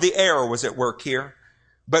power of the air was at work here.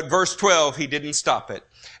 But verse 12, he didn't stop it.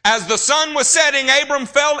 As the sun was setting, Abram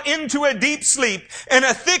fell into a deep sleep, and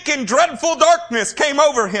a thick and dreadful darkness came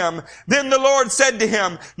over him. Then the Lord said to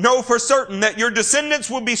him, know for certain that your descendants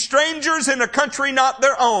will be strangers in a country not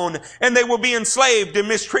their own, and they will be enslaved and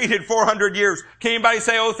mistreated 400 years. Can anybody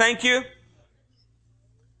say, oh, thank you?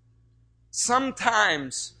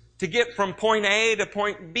 Sometimes to get from point A to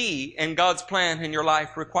point B in God's plan in your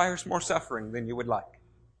life requires more suffering than you would like.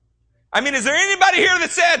 I mean, is there anybody here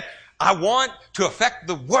that said, I want to affect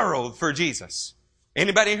the world for Jesus?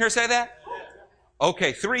 Anybody in here say that?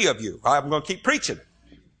 Okay, 3 of you. I'm going to keep preaching.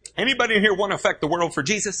 Anybody in here want to affect the world for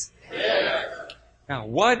Jesus? Yeah. Now,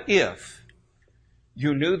 what if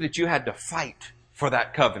you knew that you had to fight for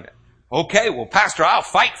that covenant? Okay, well, Pastor, I'll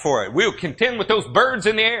fight for it. We'll contend with those birds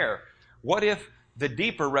in the air. What if the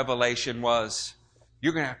deeper revelation was,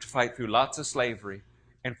 you're going to have to fight through lots of slavery,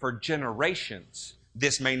 and for generations,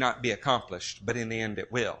 this may not be accomplished, but in the end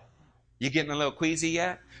it will. You getting a little queasy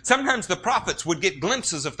yet? Sometimes the prophets would get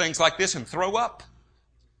glimpses of things like this and throw up.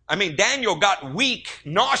 I mean, Daniel got weak,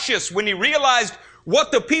 nauseous when he realized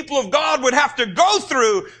what the people of God would have to go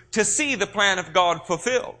through to see the plan of God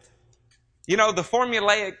fulfilled. You know, the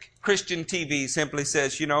formulaic Christian TV simply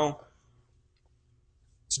says, you know,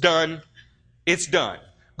 it's done. It's done.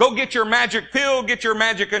 Go get your magic pill, get your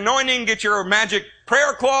magic anointing, get your magic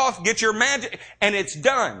prayer cloth, get your magic, and it's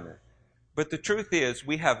done. But the truth is,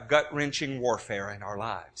 we have gut-wrenching warfare in our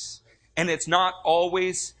lives. And it's not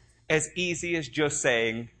always as easy as just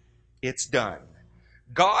saying, it's done.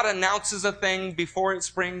 God announces a thing before it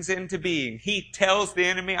springs into being. He tells the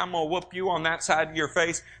enemy, I'm going to whoop you on that side of your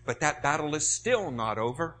face, but that battle is still not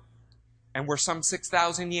over. And we're some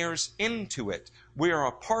 6,000 years into it. We are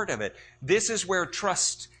a part of it. This is where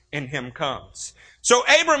trust in Him comes. So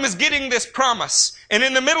Abram is getting this promise, and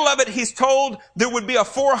in the middle of it, he's told there would be a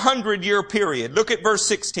 400-year period. Look at verse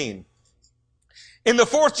 16. In the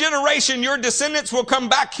 4th generation, your descendants will come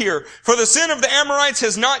back here, for the sin of the Amorites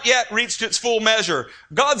has not yet reached its full measure.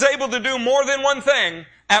 God's able to do more than one thing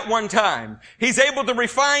at one time. He's able to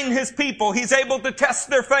refine His people. He's able to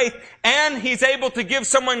test their faith, and He's able to give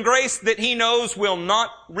someone grace that He knows will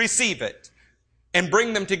not receive it and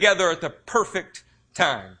bring them together at the perfect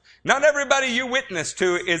time. Not everybody you witness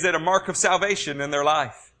to is at a mark of salvation in their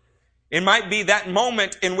life. It might be that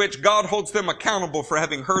moment in which God holds them accountable for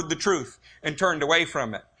having heard the truth and turned away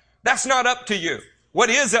from it. That's not up to you. What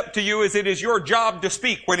is up to you is it is your job to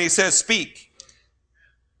speak when He says speak.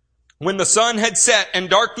 When the sun had set and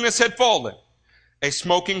darkness had fallen, a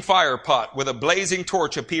smoking fire pot with a blazing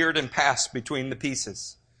torch appeared and passed between the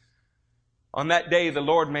pieces. On that day, the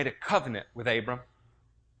Lord made a covenant with Abram.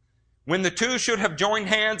 When the two should have joined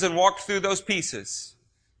hands and walked through those pieces,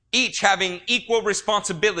 each having equal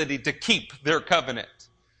responsibility to keep their covenant,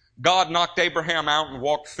 God knocked Abraham out and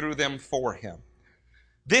walked through them for him.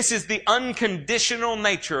 This is the unconditional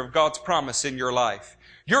nature of God's promise in your life.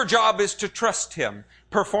 Your job is to trust Him.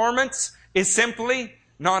 Performance is simply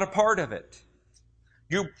not a part of it.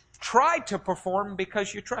 You try to perform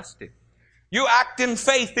because you trust Him. You act in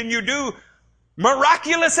faith and you do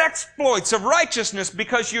miraculous exploits of righteousness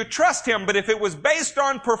because you trust Him. But if it was based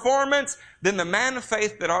on performance, then the man of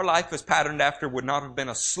faith that our life is patterned after would not have been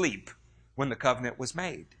asleep when the covenant was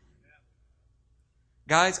made.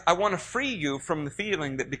 Guys, I want to free you from the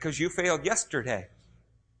feeling that because you failed yesterday,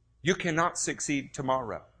 you cannot succeed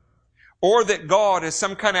tomorrow. Or that God is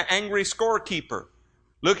some kind of angry scorekeeper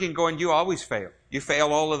looking, going, you always fail. You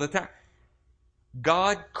fail all of the time.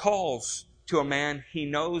 God calls to a man He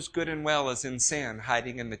knows good and well is in sin,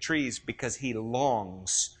 hiding in the trees, because He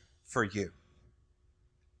longs for you.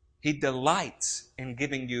 He delights in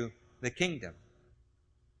giving you the kingdom.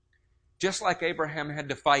 Just like Abraham had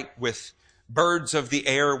to fight with birds of the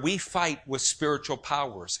air, we fight with spiritual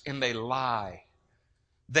powers, and they lie.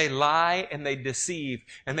 They lie and they deceive,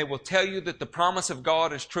 and they will tell you that the promise of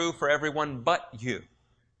God is true for everyone but you.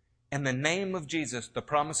 In the name of Jesus, the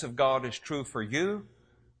promise of God is true for you,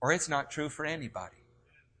 or it's not true for anybody.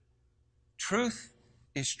 Truth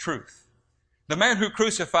is truth. The man who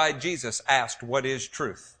crucified Jesus asked, what is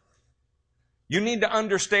truth? You need to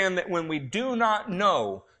understand that when we do not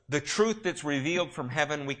know the truth that's revealed from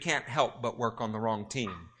heaven, we can't help but work on the wrong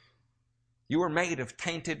team. You were made of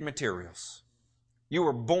tainted materials. You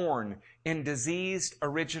were born in diseased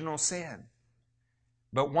original sin.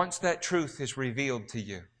 But once that truth is revealed to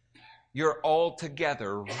you, you're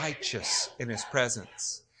altogether righteous in His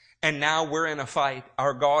presence. And now we're in a fight.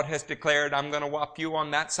 Our God has declared, I'm going to whop you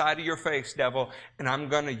on that side of your face, devil, and I'm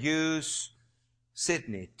going to use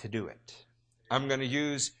Sydney to do it. I'm going to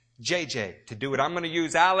use JJ to do it. I'm going to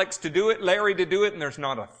use Alex to do it, Larry to do it, and there's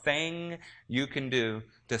not a thing you can do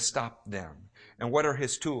to stop them. And what are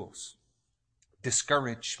his tools?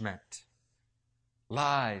 Discouragement,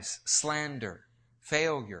 lies, slander,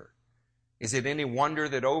 failure. Is it any wonder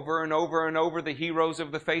that over and over and over the heroes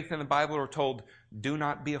of the faith in the Bible are told, do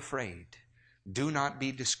not be afraid, do not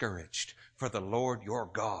be discouraged, for the Lord your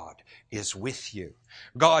God is with you.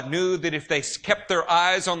 God knew that if they kept their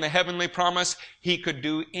eyes on the heavenly promise, He could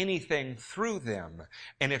do anything through them.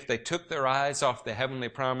 And if they took their eyes off the heavenly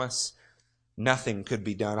promise, nothing could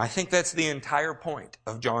be done. I think that's the entire point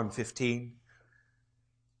of John 15.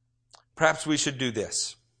 Perhaps we should do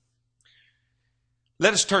this.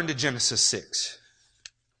 Let us turn to Genesis 6.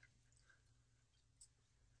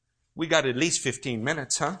 We got at least 15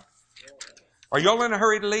 minutes, huh? Are y'all in a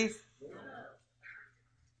hurry to leave?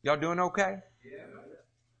 Y'all doing okay?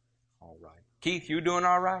 All right. Keith, you doing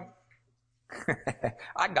all right?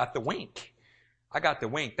 I got the wink. I got the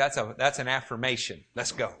wink. That's an affirmation.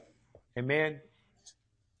 Let's go. Amen.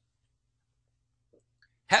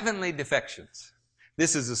 Heavenly defections.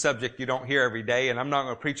 This is a subject you don't hear every day, and I'm not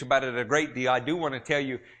going to preach about it a great deal. I do want to tell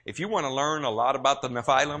you, if you want to learn a lot about the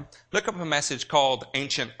Nephilim, look up a message called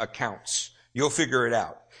Ancient Accounts. You'll figure it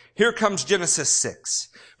out. Here comes Genesis 6.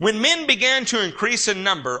 When men began to increase in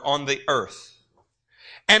number on the earth,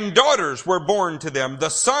 and daughters were born to them, the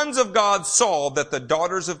sons of God saw that the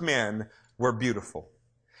daughters of men were beautiful.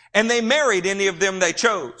 And they married any of them they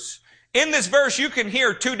chose. In this verse, you can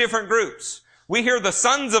hear two different groups. We hear the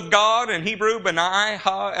sons of God, in Hebrew, Benai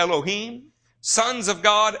Ha Elohim, sons of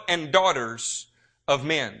God and daughters of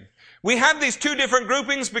men. We have these two different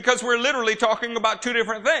groupings because we're literally talking about two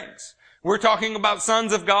different things. We're talking about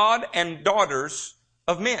sons of God and daughters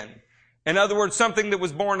of men. In other words, something that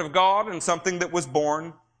was born of God and something that was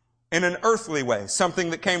born in an earthly way.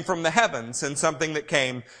 Something that came from the heavens and something that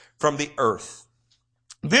came from the earth.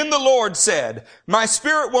 Then the Lord said, my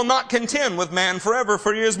spirit will not contend with man forever,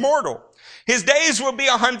 for he is mortal. His days will be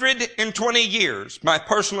 120 years. My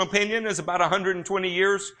personal opinion is about 120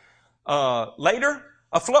 years later,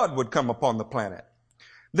 a flood would come upon the planet.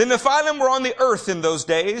 The Nephilim were on the earth in those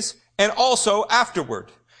days, and also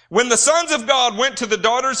afterward. When the sons of God went to the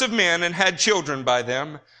daughters of men and had children by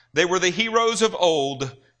them, they were the heroes of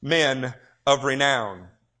old, men of renown.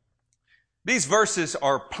 These verses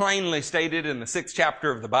are plainly stated in the 6th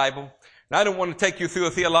chapter of the Bible. And I don't want to take you through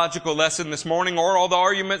a theological lesson this morning or all the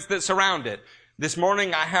arguments that surround it. This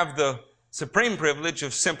morning I have the supreme privilege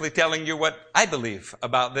of simply telling you what I believe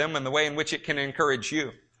about them and the way in which it can encourage you.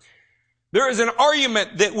 There is an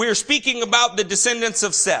argument that we're speaking about the descendants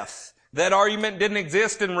of Seth. That argument didn't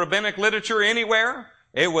exist in rabbinic literature anywhere.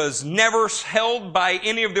 It was never held by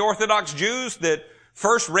any of the Orthodox Jews that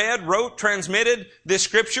first read, wrote, transmitted this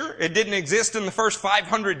scripture. It didn't exist in the first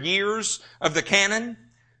 500 years of the canon.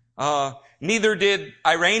 Neither did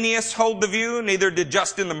Irenaeus hold the view. Neither did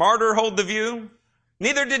Justin the Martyr hold the view.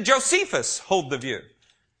 Neither did Josephus hold the view.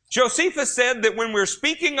 Josephus said that when we're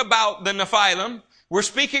speaking about the Nephilim, we're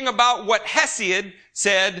speaking about what Hesiod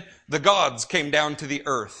said, the gods came down to the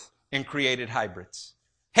earth and created hybrids.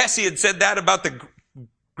 Hesiod said that about the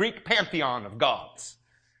Greek pantheon of gods.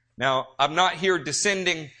 Now, I'm not here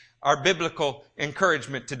descending our biblical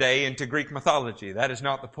encouragement today into Greek mythology. That is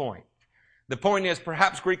not the point. The point is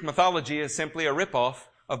perhaps Greek mythology is simply a ripoff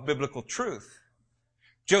of biblical truth.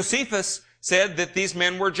 Josephus said that these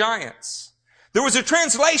men were giants. There was a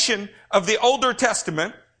translation of the Older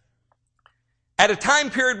Testament at a time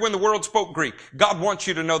period when the world spoke Greek. God wants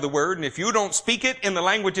you to know the word, and if you don't speak it in the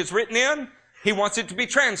language it's written in, He wants it to be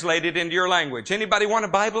translated into your language. Anybody want a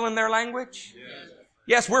Bible in their language?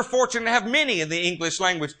 Yes, we're fortunate to have many in the English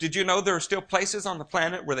language. Did you know there are still places on the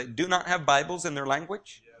planet where they do not have Bibles in their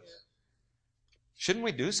language? Yes. Shouldn't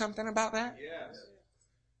we do something about that? Yes.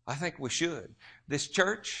 I think we should. This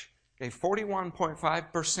church gave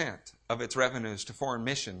 41.5% of its revenues to foreign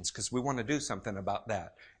missions because we want to do something about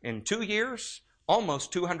that. In 2 years,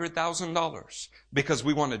 almost $200,000 because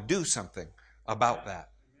we want to do something about that.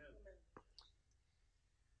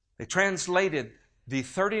 They translated the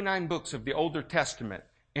 39 books of the Older Testament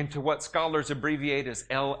into what scholars abbreviate as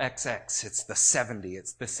LXX. It's the 70.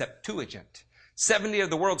 It's the Septuagint. 70 of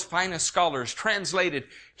the world's finest scholars translated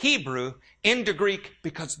Hebrew into Greek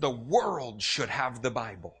because the world should have the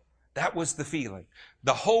Bible. That was the feeling.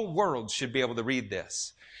 The whole world should be able to read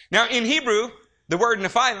this. Now, in Hebrew, the word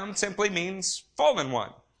Nephilim simply means fallen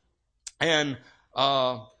one. And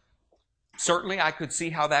certainly I could see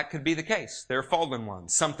how that could be the case. They're fallen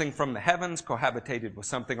ones. Something from the heavens cohabitated with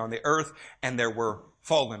something on the earth, and there were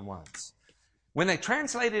fallen ones. When they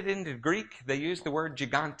translated it into Greek, they used the word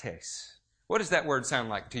gigantes. What does that word sound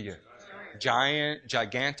like to you? Giant,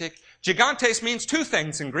 gigantic. Gigantes means two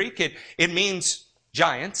things in Greek. It means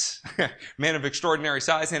giants, men of extraordinary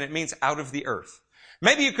size, and it means out of the earth.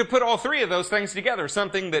 Maybe you could put all three of those things together.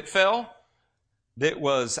 Something that fell, that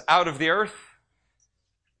was out of the earth,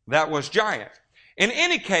 that was giant. In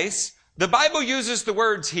any case, the Bible uses the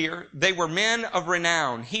words here, they were men of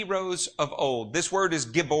renown, heroes of old. This word is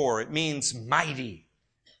gibor. It means mighty.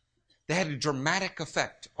 They had a dramatic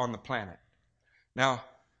effect on the planet. Now,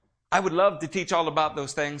 I would love to teach all about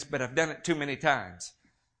those things, but I've done it too many times.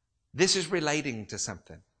 This is relating to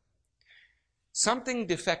something. Something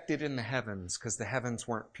defected in the heavens because the heavens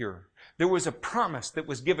weren't pure. There was a promise that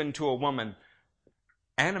was given to a woman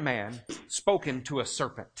and a man, spoken to a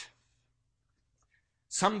serpent.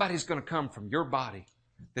 Somebody's going to come from your body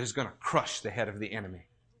that is going to crush the head of the enemy.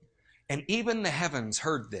 And even the heavens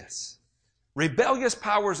heard this. Rebellious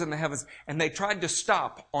powers in the heavens, and they tried to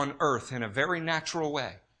stop on earth in a very natural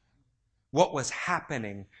way what was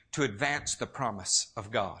happening to advance the promise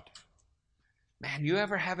of God. Man, you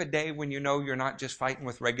ever have a day when you know you're not just fighting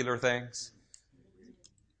with regular things?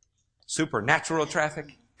 Supernatural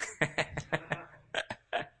traffic?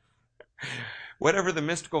 Whatever the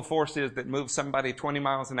mystical force is that moves somebody 20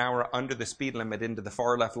 miles an hour under the speed limit into the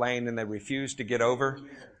far left lane and they refuse to get over,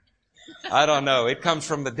 I don't know. It comes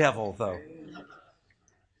from the devil, though.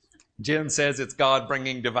 Jen says it's God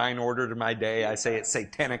bringing divine order to my day. I say it's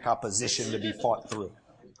satanic opposition to be fought through.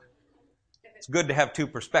 It's good to have two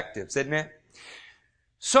perspectives, isn't it?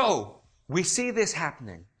 So, we see this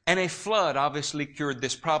happening. And a flood obviously cured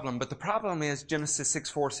this problem. But the problem is Genesis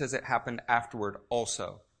 6:4 says it happened afterward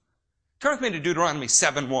also. Turn with me to Deuteronomy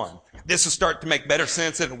 7:1. This will start to make better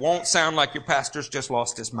sense and it won't sound like your pastor's just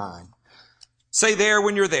lost his mind. Say there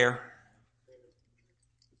when you're there.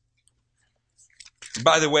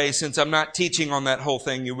 By the way, since I'm not teaching on that whole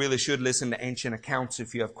thing, you really should listen to ancient accounts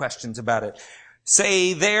if you have questions about it.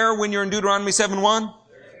 Say there when you're in Deuteronomy 7:1.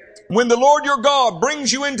 When the Lord your God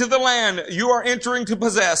brings you into the land you are entering to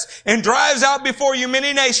possess and drives out before you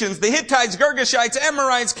many nations, the Hittites, Girgashites,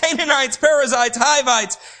 Amorites, Canaanites, Perizzites,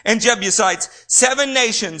 Hivites, and Jebusites, 7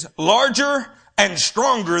 nations larger and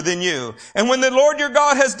stronger than you. And when the Lord your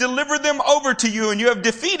God has delivered them over to you and you have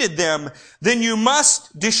defeated them, then you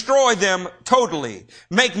must destroy them totally.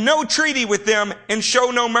 Make no treaty with them and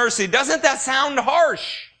show no mercy. Doesn't that sound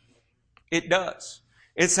harsh? It does.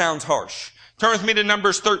 It sounds harsh. Turn with me to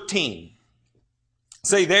Numbers 13.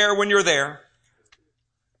 Say there when you're there.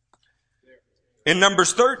 In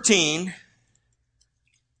Numbers 13,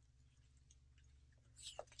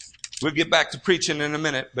 we'll get back to preaching in a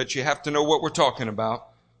minute, but you have to know what we're talking about.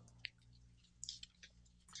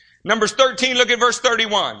 Numbers 13, look at verse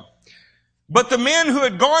 31. But the men who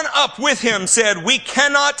had gone up with him said, we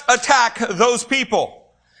cannot attack those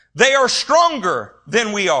people. They are stronger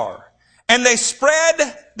than we are. And they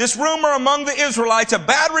spread this rumor among the Israelites, a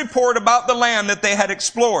bad report about the land that they had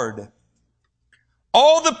explored.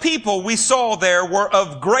 All the people we saw there were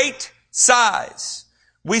of great size.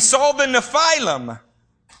 We saw the Nephilim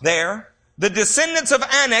there. The descendants of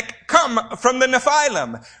Anak come from the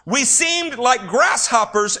Nephilim. We seemed like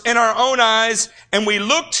grasshoppers in our own eyes, and we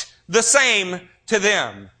looked the same to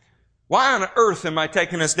them. Why on earth am I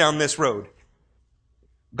taking us down this road?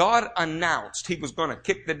 God announced he was going to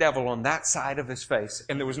kick the devil on that side of his face,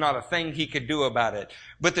 and there was not a thing he could do about it.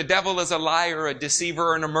 But the devil is a liar, a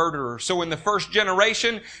deceiver, and a murderer. So in the first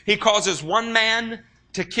generation, he causes one man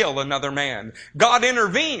to kill another man. God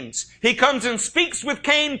intervenes. He comes and speaks with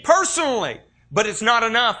Cain personally. But it's not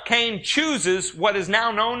enough. Cain chooses what is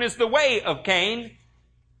now known as the way of Cain,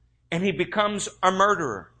 and he becomes a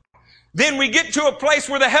murderer. Then we get to a place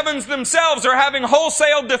where the heavens themselves are having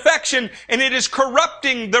wholesale defection, and it is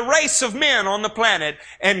corrupting the race of men on the planet.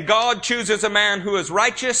 And God chooses a man who is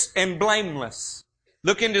righteous and blameless.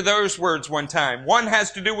 Look into those words one time. One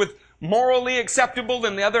has to do with morally acceptable,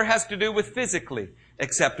 and the other has to do with physically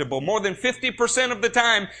acceptable. More than 50% of the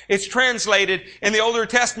time it's translated in the Older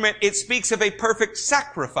Testament, it speaks of a perfect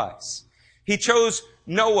sacrifice. He chose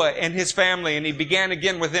Noah and his family, and he began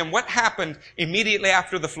again with them. What happened immediately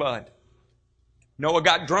after the flood? Noah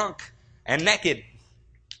got drunk and naked.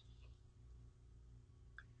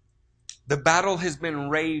 The battle has been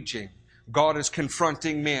raging. God is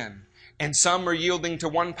confronting men. And some are yielding to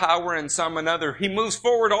one power and some another. He moves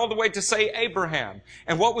forward all the way to say Abraham.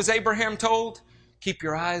 And what was Abraham told? Keep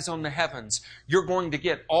your eyes on the heavens. You're going to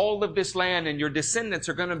get all of this land, and your descendants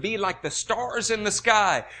are going to be like the stars in the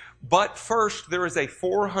sky. But first, there is a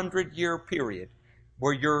 400-year period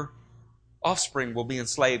where your offspring will be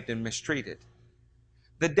enslaved and mistreated.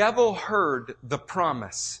 The devil heard the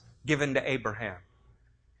promise given to Abraham.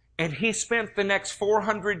 And he spent the next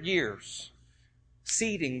 400 years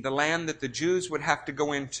seeding the land that the Jews would have to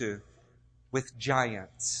go into with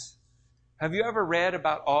giants. Have you ever read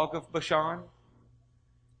about Og of Bashan?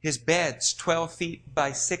 His bed's 12 feet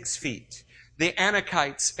by 6 feet. The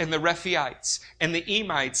Anakites and the Rephaites and the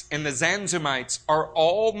Emites and the Zanzumites are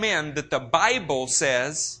all men that the Bible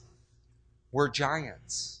says were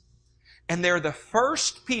giants. And they're the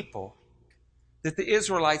first people that the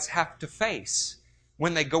Israelites have to face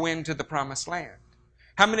when they go into the promised land.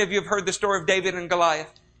 How many of you have heard the story of David and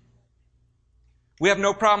Goliath? We have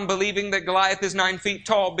no problem believing that Goliath is 9 feet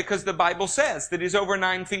tall because the Bible says that he's over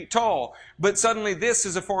 9 feet tall. But suddenly this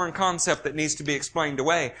is a foreign concept that needs to be explained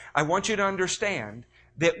away. I want you to understand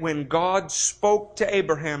that when God spoke to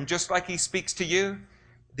Abraham, just like he speaks to you,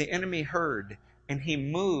 the enemy heard and he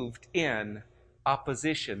moved in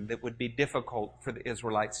opposition that would be difficult for the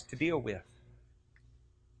Israelites to deal with.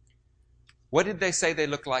 What did they say they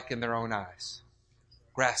looked like in their own eyes?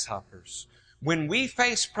 Grasshoppers. When we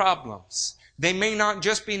face problems, they may not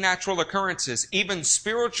just be natural occurrences. Even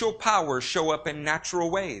spiritual powers show up in natural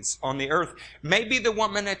ways on the earth. Maybe the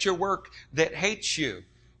woman at your work that hates you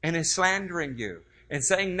and is slandering you and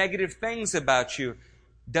saying negative things about you,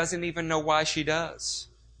 doesn't even know why she does.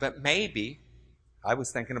 But maybe, I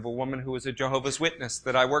was thinking of a woman who was a Jehovah's Witness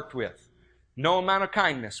that I worked with. No amount of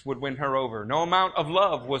kindness would win her over. No amount of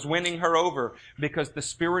love was winning her over because the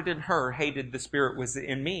spirit in her hated the spirit was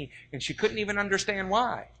in me, and she couldn't even understand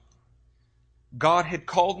why. God had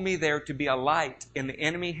called me there to be a light, and the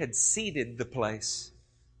enemy had seeded the place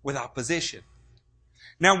with opposition.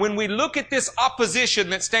 Now, when we look at this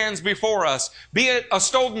opposition that stands before us, be it a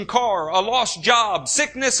stolen car, a lost job,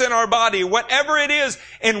 sickness in our body, whatever it is,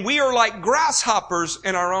 and we are like grasshoppers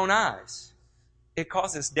in our own eyes, it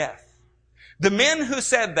causes death. The men who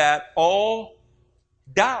said that all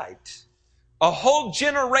died. A whole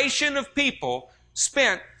generation of people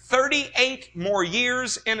spent 38 more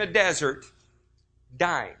years in a desert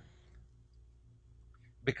dying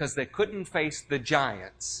because they couldn't face the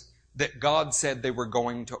giants that God said they were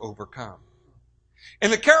going to overcome.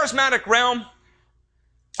 In the charismatic realm,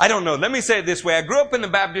 I don't know. Let me say it this way. I grew up in the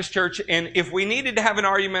Baptist church, and if we needed to have an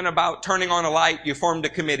argument about turning on a light, you formed a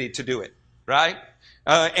committee to do it, right?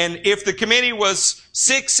 And if the committee was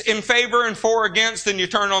 6 in favor and 4 against, then you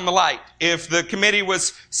turn on the light. If the committee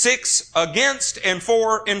was 6 against and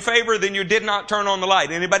 4 in favor, then you did not turn on the light.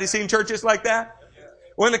 Anybody seen churches like that?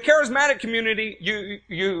 Well, in the charismatic community,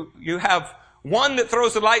 you have 1 that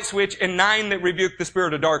throws the light switch and 9 that rebuke the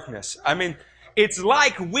spirit of darkness. I mean, it's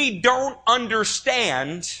like we don't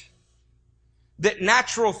understand that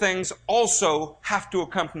natural things also have to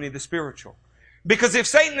accompany the spiritual. Because if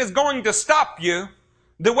Satan is going to stop you,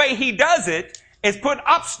 the way he does it is put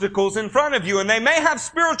obstacles in front of you. And they may have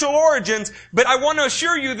spiritual origins, but I want to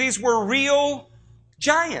assure you these were real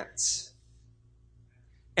giants.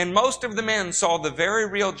 And most of the men saw the very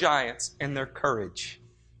real giants, and their courage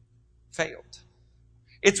failed.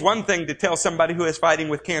 It's one thing to tell somebody who is fighting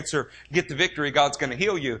with cancer, get the victory, God's going to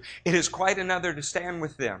heal you. It is quite another to stand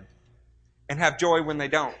with them and have joy when they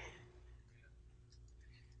don't.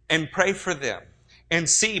 And pray for them. And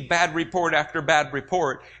see bad report after bad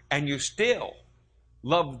report. And you still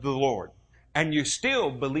love the Lord. And you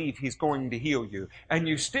still believe He's going to heal you. And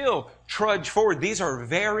you still trudge forward. These are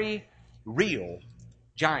very real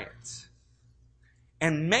giants.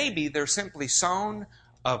 And maybe they're simply sown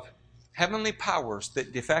of heavenly powers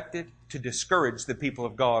that defected to discourage the people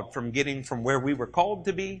of God from getting from where we were called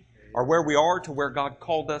to be, or where we are to where God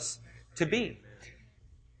called us to be.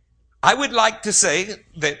 I would like to say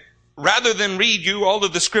that rather than read you all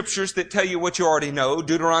of the scriptures that tell you what you already know,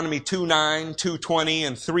 Deuteronomy 2:9, 2:20,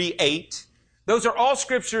 and 3:8, those are all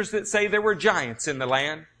scriptures that say there were giants in the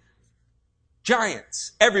land.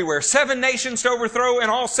 Giants everywhere. 7 nations to overthrow,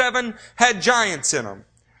 and all 7 had giants in them.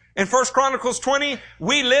 In 1 Chronicles 20,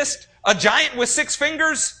 we list a giant with 6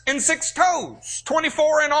 fingers and 6 toes,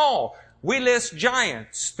 24 in all. We list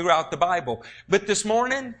giants throughout the Bible. But this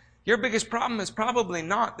morning, your biggest problem is probably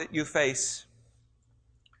not that you face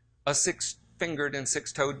a 6-fingered and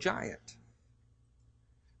 6-toed giant.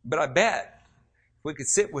 But I bet if we could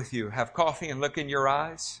sit with you, have coffee, and look in your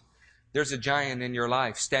eyes, there's a giant in your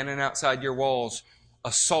life standing outside your walls,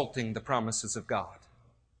 assaulting the promises of God.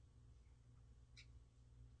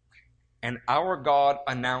 And our God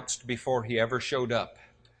announced before He ever showed up,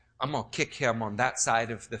 I'm going to kick him on that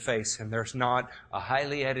side of the face, and there's not a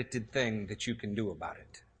highly edited thing that you can do about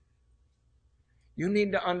it. You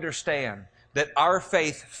need to understand that our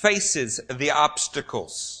faith faces the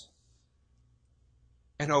obstacles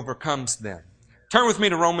and overcomes them. Turn with me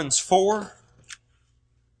to Romans 4.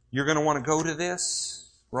 You're going to want to go to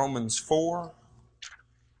this. Romans 4.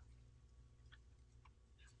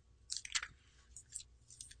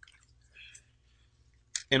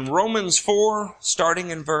 In Romans 4, starting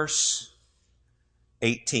in verse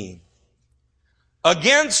 18.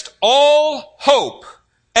 Against all hope,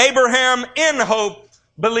 Abraham in hope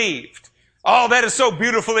believed. Oh, that is so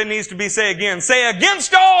beautiful it needs to be said again. Say,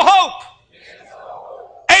 against all hope,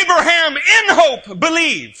 Abraham in hope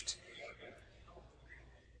believed.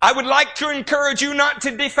 I would like to encourage you not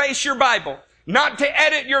to deface your Bible, not to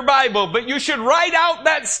edit your Bible, but you should write out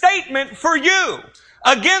that statement for you.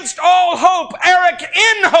 Against all hope, Eric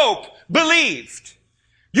in hope believed.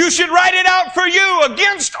 You should write it out for you.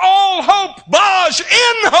 Against all hope, Baj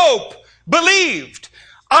in hope believed.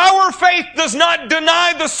 Our faith does not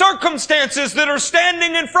deny the circumstances that are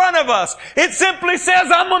standing in front of us. It simply says,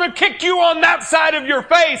 I'm going to kick you on that side of your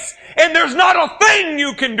face, and there's not a thing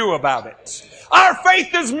you can do about it. Our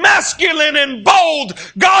faith is masculine and bold.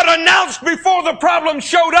 God announced before the problem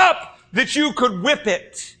showed up that you could whip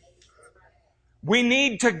it. We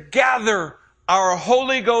need to gather our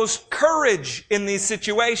Holy Ghost courage in these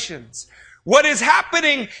situations. What is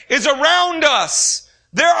happening is around us.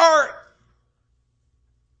 There are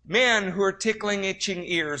Men who are tickling itching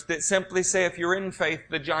ears that simply say if you're in faith,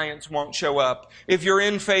 the giants won't show up. If you're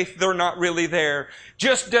in faith, they're not really there.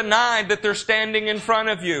 Just deny that they're standing in front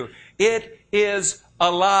of you. It is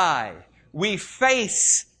a lie. We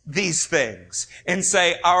face these things and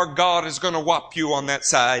say, our God is going to whop you on that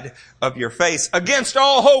side of your face. Against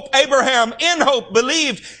all hope, Abraham in hope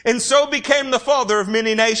believed, and so became the father of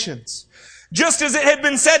many nations. Just as it had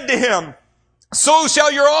been said to him, so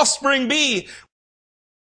shall your offspring be.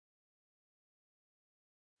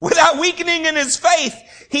 Without weakening in his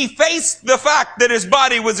faith, he faced the fact that his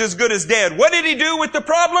body was as good as dead. What did he do with the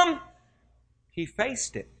problem? He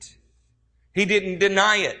faced it. He didn't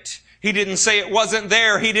deny it. He didn't say it wasn't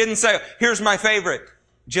there. He didn't say, here's my favorite,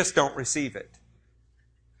 just don't receive it.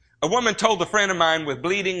 A woman told a friend of mine with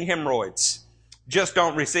bleeding hemorrhoids, just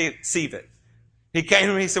don't receive it. He came to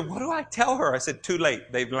me and he said, what do I tell her? I said, too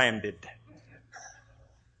late, they've landed.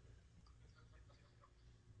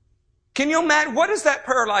 Can you imagine, what does that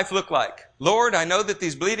prayer life look like? Lord, I know that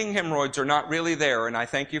these bleeding hemorrhoids are not really there, and I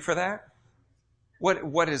thank you for that.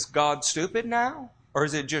 What is God stupid now? Or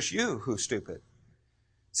is it just you who's stupid?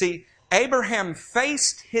 See, Abraham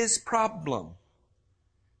faced his problem,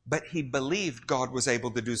 but he believed God was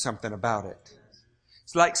able to do something about it.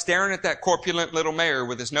 It's like staring at that corpulent little mayor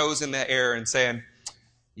with his nose in the air and saying,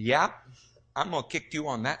 yep, I'm going to kick you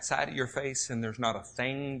on that side of your face and there's not a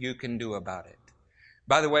thing you can do about it.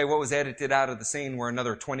 By the way, what was edited out of the scene were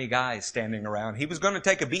another 20 guys standing around. He was going to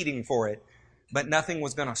take a beating for it, but nothing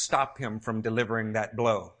was going to stop him from delivering that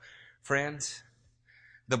blow. Friends,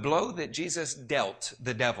 the blow that Jesus dealt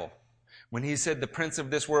the devil, when he said the prince of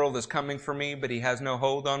this world is coming for me, but he has no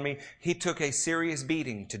hold on me, he took a serious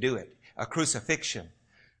beating to do it, a crucifixion,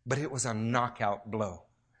 but it was a knockout blow.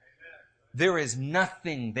 There is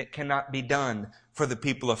nothing that cannot be done for the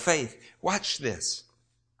people of faith. Watch this.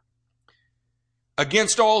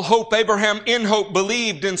 Against all hope, Abraham in hope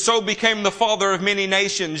believed, and so became the father of many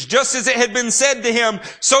nations. Just as it had been said to him,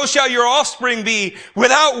 so shall your offspring be.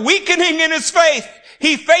 Without weakening in his faith,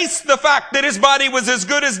 he faced the fact that his body was as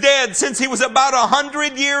good as dead since he was about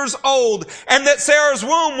 100 years old, and that Sarah's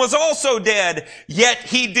womb was also dead. Yet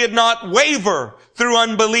he did not waver through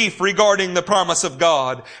unbelief regarding the promise of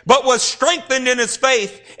God, but was strengthened in his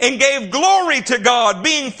faith and gave glory to God,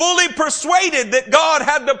 being fully persuaded that God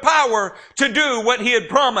had the power to do what he had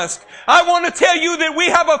promised. I want to tell you that we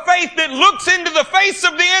have a faith that looks into the face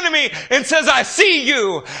of the enemy and says, I see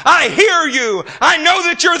you, I hear you, I know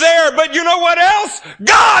that you're there, but you know what else?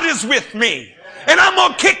 God is with me. And I'm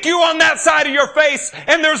going to kick you on that side of your face,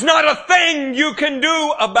 and there's not a thing you can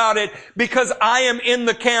do about it, because I am in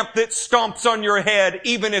the camp that stomps on your head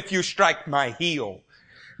even if you strike my heel.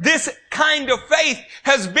 This kind of faith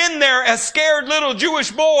has been there as scared little Jewish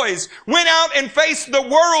boys went out and faced the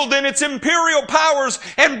world and its imperial powers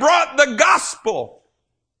and brought the gospel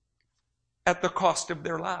at the cost of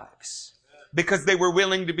their lives, because they were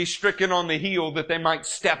willing to be stricken on the heel that they might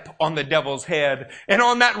step on the devil's head. And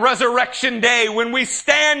on that resurrection day, when we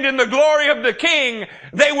stand in the glory of the King,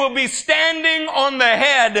 they will be standing on the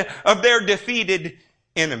head of their defeated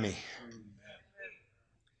enemy.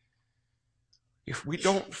 If we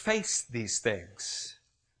don't face these things,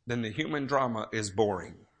 then the human drama is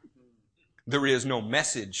boring. There is no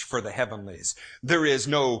message for the heavenlies. There is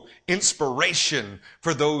no inspiration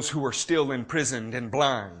for those who are still imprisoned and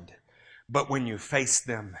blind. But when you face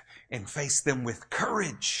them and face them with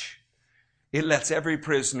courage, it lets every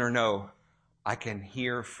prisoner know, I can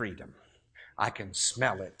hear freedom. I can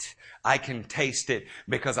smell it. I can taste it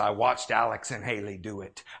because I watched Alex and Haley do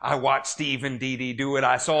it. I watched Steve and Dee Dee do it.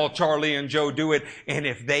 I saw Charlie and Joe do it. And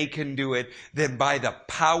if they can do it, then by the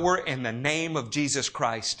power and the name of Jesus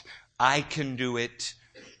Christ, I can do it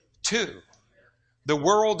too. The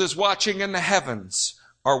world is watching and the heavens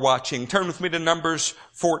are watching. Turn with me to Numbers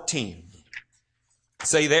 14.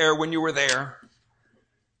 Say there when you were there.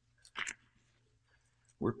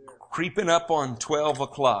 We're creeping up on 12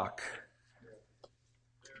 o'clock.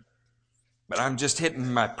 But I'm just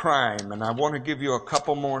hitting my prime, and I want to give you a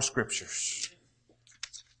couple more scriptures.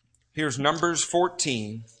 Here's Numbers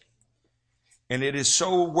 14, and it is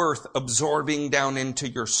so worth absorbing down into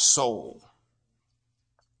your soul.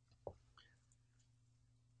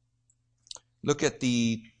 Look at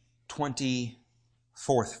the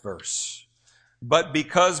 24th verse. But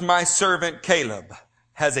because my servant Caleb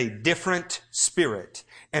has a different spirit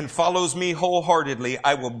and follows me wholeheartedly,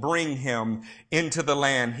 I will bring him into the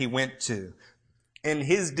land he went to, and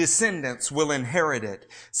his descendants will inherit it,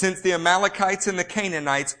 since the Amalekites and the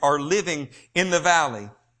Canaanites are living in the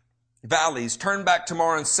valleys. Turn back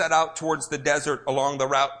tomorrow and set out towards the desert along the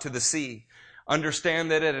route to the sea. Understand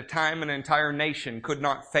that at a time an entire nation could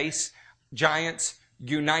not face giants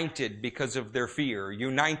united because of their fear,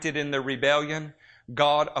 united in their rebellion.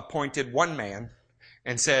 God appointed one man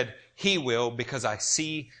and said, he will, because I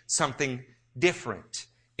see something different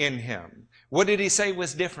in him. What did he say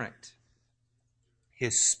was different?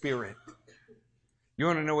 His spirit. You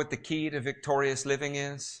want to know what the key to victorious living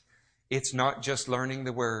is? It's not just learning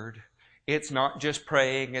the word. It's not just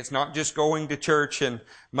praying. It's not just going to church, and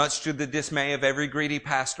much to the dismay of every greedy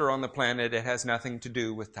pastor on the planet, it has nothing to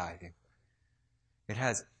do with tithing. It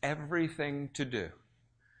has everything to do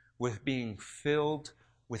with being filled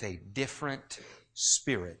with a different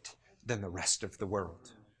spirit than the rest of the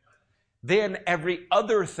world. Then every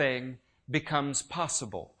other thing becomes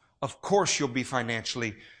possible. Of course you'll be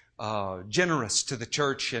financially generous to the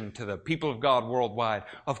church and to the people of God worldwide.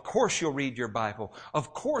 Of course you'll read your Bible.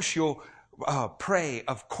 Of course you'll pray.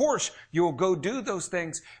 Of course you'll go do those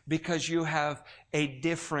things because you have a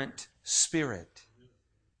different spirit.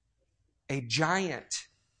 A giant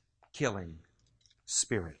killing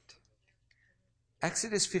spirit.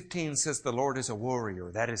 Exodus 15 says the Lord is a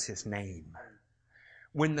warrior. That is his name.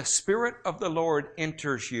 When the Spirit of the Lord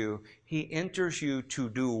enters you, he enters you to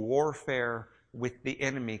do warfare with the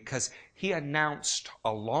enemy, because he announced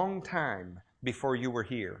a long time before you were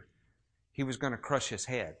here he was going to crush his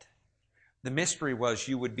head. The mystery was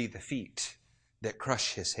you would be the feet that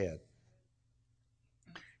crush his head.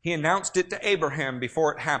 He announced it to Abraham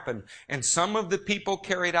before it happened, and some of the people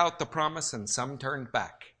carried out the promise and some turned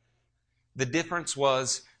back. The difference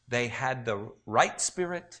was they had the right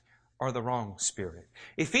spirit or the wrong spirit.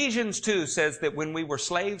 Ephesians 2 says that when we were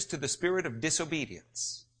slaves to the spirit of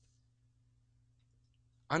disobedience,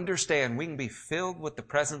 understand we can be filled with the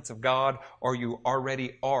presence of God, or you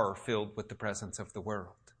already are filled with the presence of the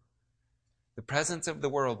world. The presence of the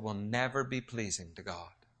world will never be pleasing to God.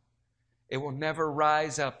 It will never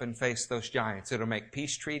rise up and face those giants. It'll make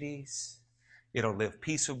peace treaties. It'll live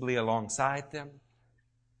peaceably alongside them.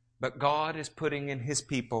 But God is putting in his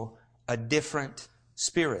people a different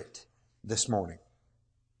spirit this morning.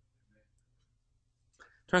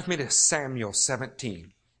 Turn with me to Samuel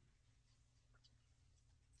 17.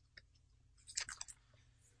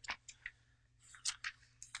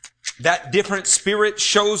 That different spirit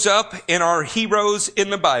shows up in our heroes in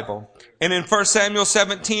the Bible. And in 1 Samuel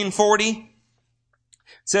 17:40, it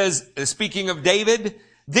says, speaking of David,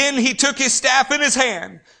 then he took his staff in his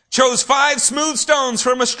hand, chose 5 smooth stones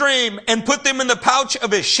from a stream, and put them in the pouch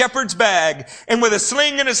of his shepherd's bag. And with a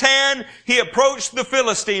sling in his hand, he approached the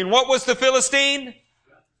Philistine. What was the Philistine?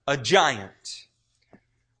 A giant.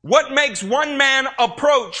 What makes one man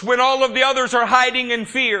approach when all of the others are hiding in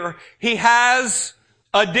fear? He has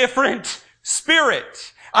a different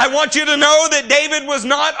spirit. I want you to know that David was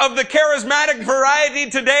not of the charismatic variety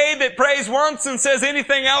today that prays once and says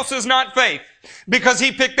anything else is not faith, because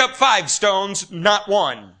he picked up 5 stones, not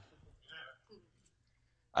 1.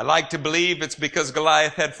 I like to believe it's because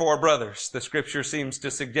Goliath had 4 brothers. The scripture seems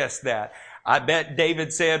to suggest that. I bet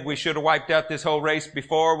David said we should have wiped out this whole race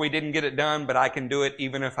before. We didn't get it done, but I can do it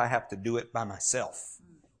even if I have to do it by myself.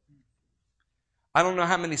 I don't know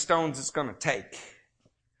how many stones it's going to take,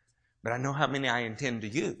 but I know how many I intend to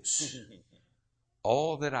use.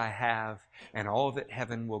 All that I have and all that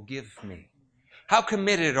heaven will give me. How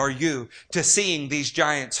committed are you to seeing these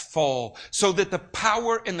giants fall so that the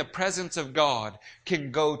power and the presence of God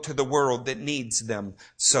can go to the world that needs them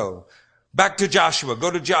so? Back to Joshua. Go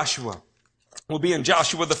to Joshua. We'll be in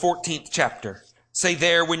Joshua the 14th chapter. Say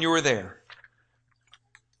there when you were there.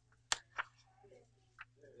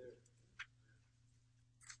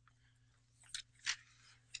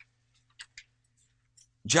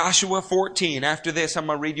 Joshua 14. After this, I'm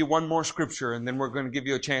going to read you one more scripture, and then we're going to give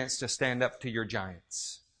you a chance to stand up to your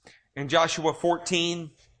giants. In Joshua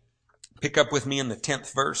 14, pick up with me in the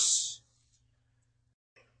 10th verse.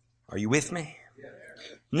 Are you with me?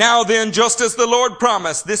 Now then, just as the Lord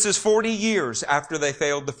promised, this is 40 years after they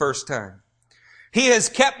failed the first time. He has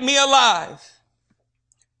kept me alive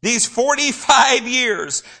these 45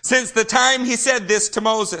 years since the time he said this to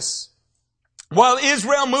Moses, while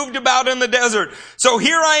Israel moved about in the desert. So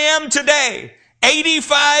here I am today,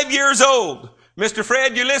 85 years old. Mr.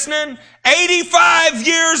 Fred, you listening? 85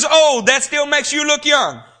 years old. That still makes you look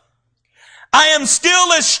young. I am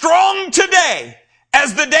still as strong today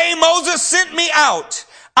as the day Moses sent me out.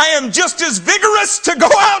 I am just as vigorous to go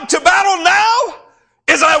out to battle now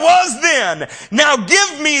as I was then. Now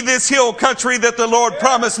give me this hill country that the Lord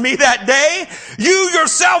promised me that day. You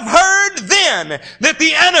yourself heard then that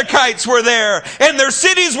the Anakites were there and their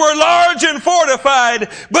cities were large and fortified.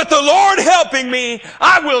 But the Lord helping me,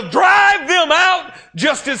 I will drive them out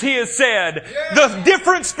just as He has said. The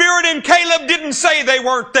different spirit in Caleb didn't say they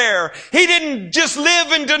weren't there. He didn't just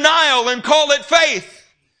live in denial and call it faith.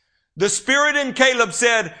 The spirit in Caleb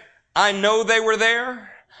said, I know they were there.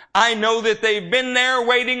 I know that they've been there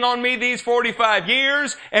waiting on me these 45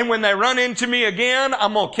 years, and when they run into me again,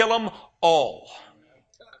 I'm going to kill them all.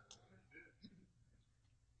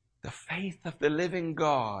 The faith of the living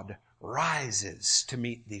God rises to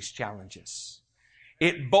meet these challenges.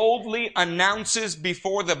 It boldly announces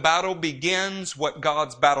before the battle begins what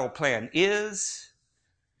God's battle plan is,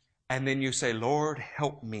 and then you say, Lord,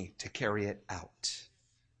 help me to carry it out.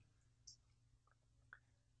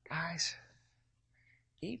 Guys,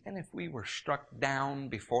 even if we were struck down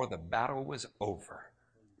before the battle was over,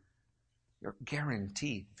 you're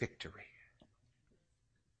guaranteed victory.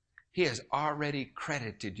 He has already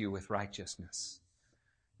credited you with righteousness.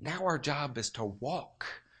 Now our job is to walk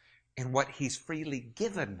in what He's freely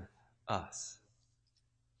given us.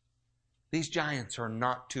 These giants are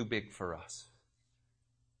not too big for us.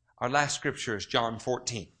 Our last scripture is John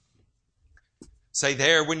 14. Say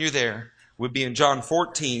there when you're there. We'll be in John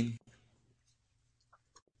 14.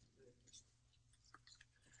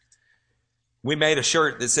 We made a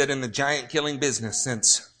shirt that said, in the giant killing business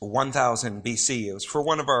since 1000 BC. It was for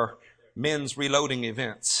one of our men's reloading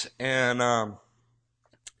events. And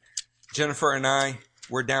Jennifer and I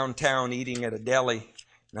were downtown eating at a deli.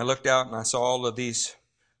 And I looked out and I saw all of these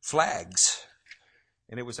flags.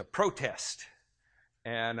 And it was a protest.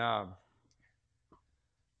 And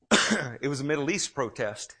it was a Middle East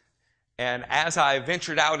protest. And as I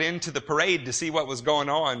ventured out into the parade to see what was going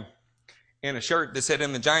on, in a shirt that said,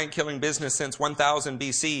 in the giant killing business since 1000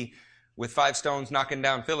 BC, with 5 stones knocking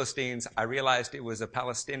down Philistines, I realized it was a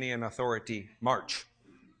Palestinian Authority march.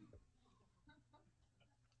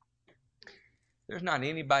 There's not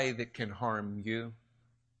anybody that can harm you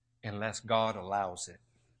unless God allows it.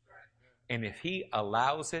 And if He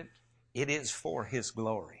allows it, it is for His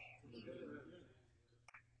glory.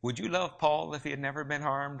 Would you love Paul if he had never been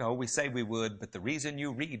harmed? Oh, we say we would, but the reason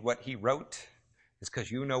you read what he wrote is because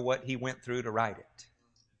you know what he went through to write it.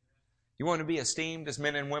 You want to be esteemed as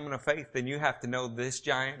men and women of faith, then you have to know this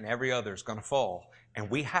giant and every other is going to fall. And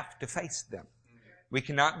we have to face them. We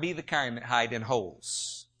cannot be the kind that hide in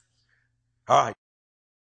holes. All right.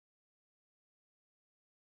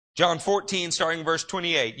 John 14, starting verse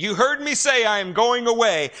 28. You heard me say I am going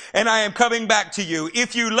away and I am coming back to you.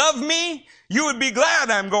 If you love me, you would be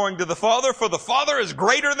glad I am going to the Father, for the Father is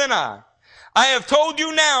greater than I. I have told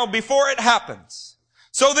you now before it happens,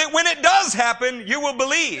 so that when it does happen, you will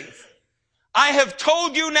believe. I have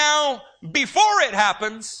told you now before it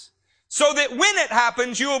happens, so that when it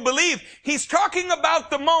happens, you will believe. He's talking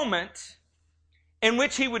about the moment in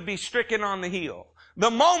which He would be stricken on the heel.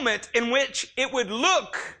 The moment in which it would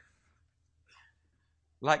look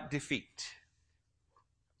like defeat.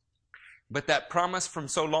 But that promise from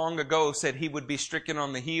so long ago said He would be stricken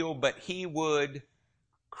on the heel, but He would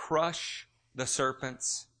crush the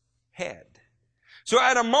serpent's head. So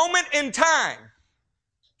at a moment in time,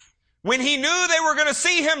 when He knew they were going to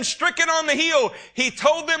see Him stricken on the heel, He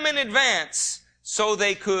told them in advance so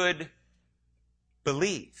they could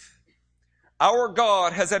believe. Our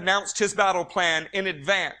God has announced His battle plan in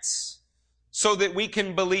advance so that we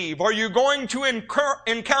can believe. Are you going to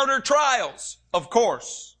encounter trials? Of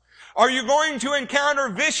course. Are you going to encounter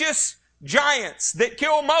vicious giants that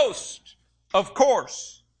kill most? Of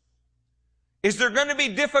course. Is there going to be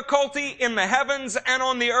difficulty in the heavens and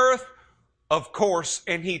on the earth? Of course.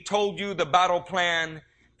 And He told you the battle plan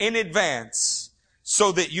in advance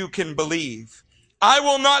so that you can believe. I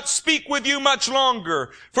will not speak with you much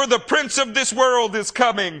longer, for the prince of this world is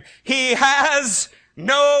coming. He has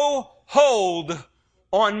no hold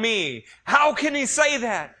on me. How can He say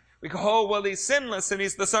that? We go, oh, well, He's sinless and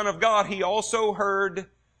He's the Son of God. He also heard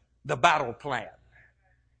the battle plan.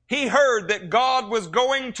 He heard that God was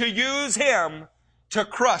going to use Him to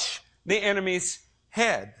crush the enemy's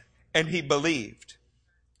head, and he believed.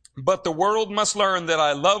 But the world must learn that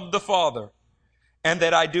I love the Father and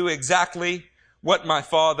that I do exactly what my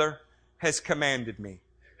Father has commanded me.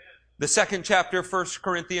 The 2nd chapter of 1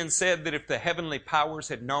 Corinthians said that if the heavenly powers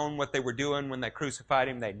had known what they were doing when they crucified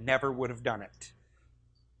Him, they never would have done it.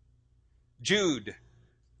 Jude,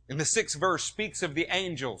 in the 6th verse, speaks of the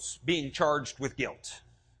angels being charged with guilt.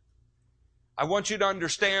 I want you to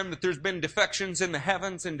understand that there's been defections in the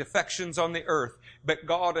heavens and defections on the earth, but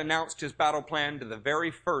God announced His battle plan to the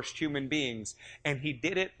very first human beings, and He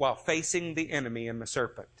did it while facing the enemy and the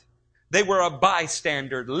serpent. They were a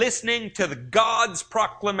bystander listening to the God's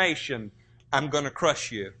proclamation, I'm going to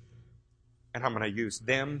crush you, and I'm going to use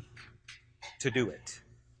them to do it.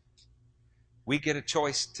 We get a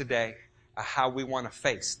choice today of how we want to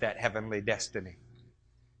face that heavenly destiny.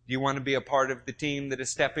 Do you want to be a part of the team that is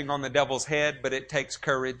stepping on the devil's head, but it takes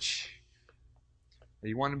courage? Or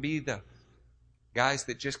you want to be the guys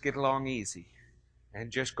that just get along easy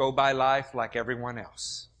and just go by life like everyone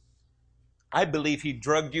else? I believe He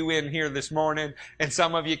drugged you in here this morning, and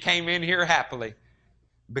some of you came in here happily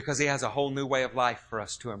because He has a whole new way of life for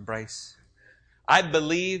us to embrace. I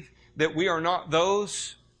believe that we are not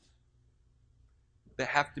those that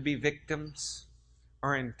have to be victims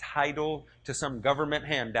or entitled to some government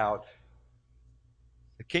handout.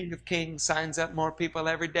 The King of Kings signs up more people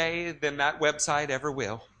every day than that website ever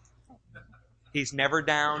will. He's never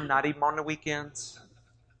down, not even on the weekends.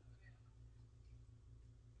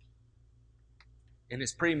 And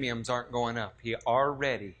His premiums aren't going up. He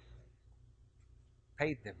already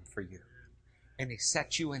paid them for you. And He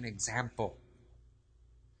set you an example.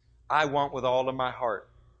 I want with all of my heart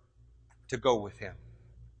to go with Him.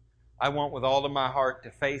 I want with all of my heart to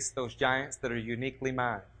face those giants that are uniquely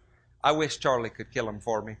mine. I wish Charlie could kill them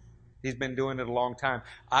for me. He's been doing it a long time.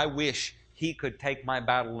 I wish he could take my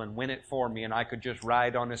battle and win it for me, and I could just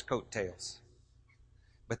ride on his coattails.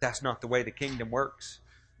 But that's not the way the kingdom works.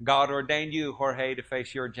 God ordained you, Jorge, to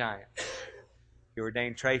face your giant. He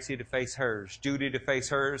ordained Tracy to face hers, Judy to face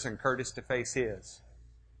hers, and Curtis to face his.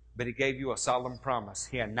 But He gave you a solemn promise.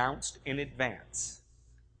 He announced in advance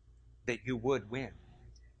that you would win.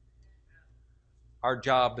 Our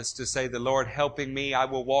job is to say, the Lord helping me, I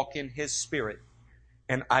will walk in His Spirit,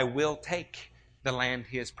 and I will take the land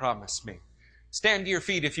He has promised me. Stand to your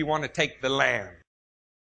feet if you want to take the land.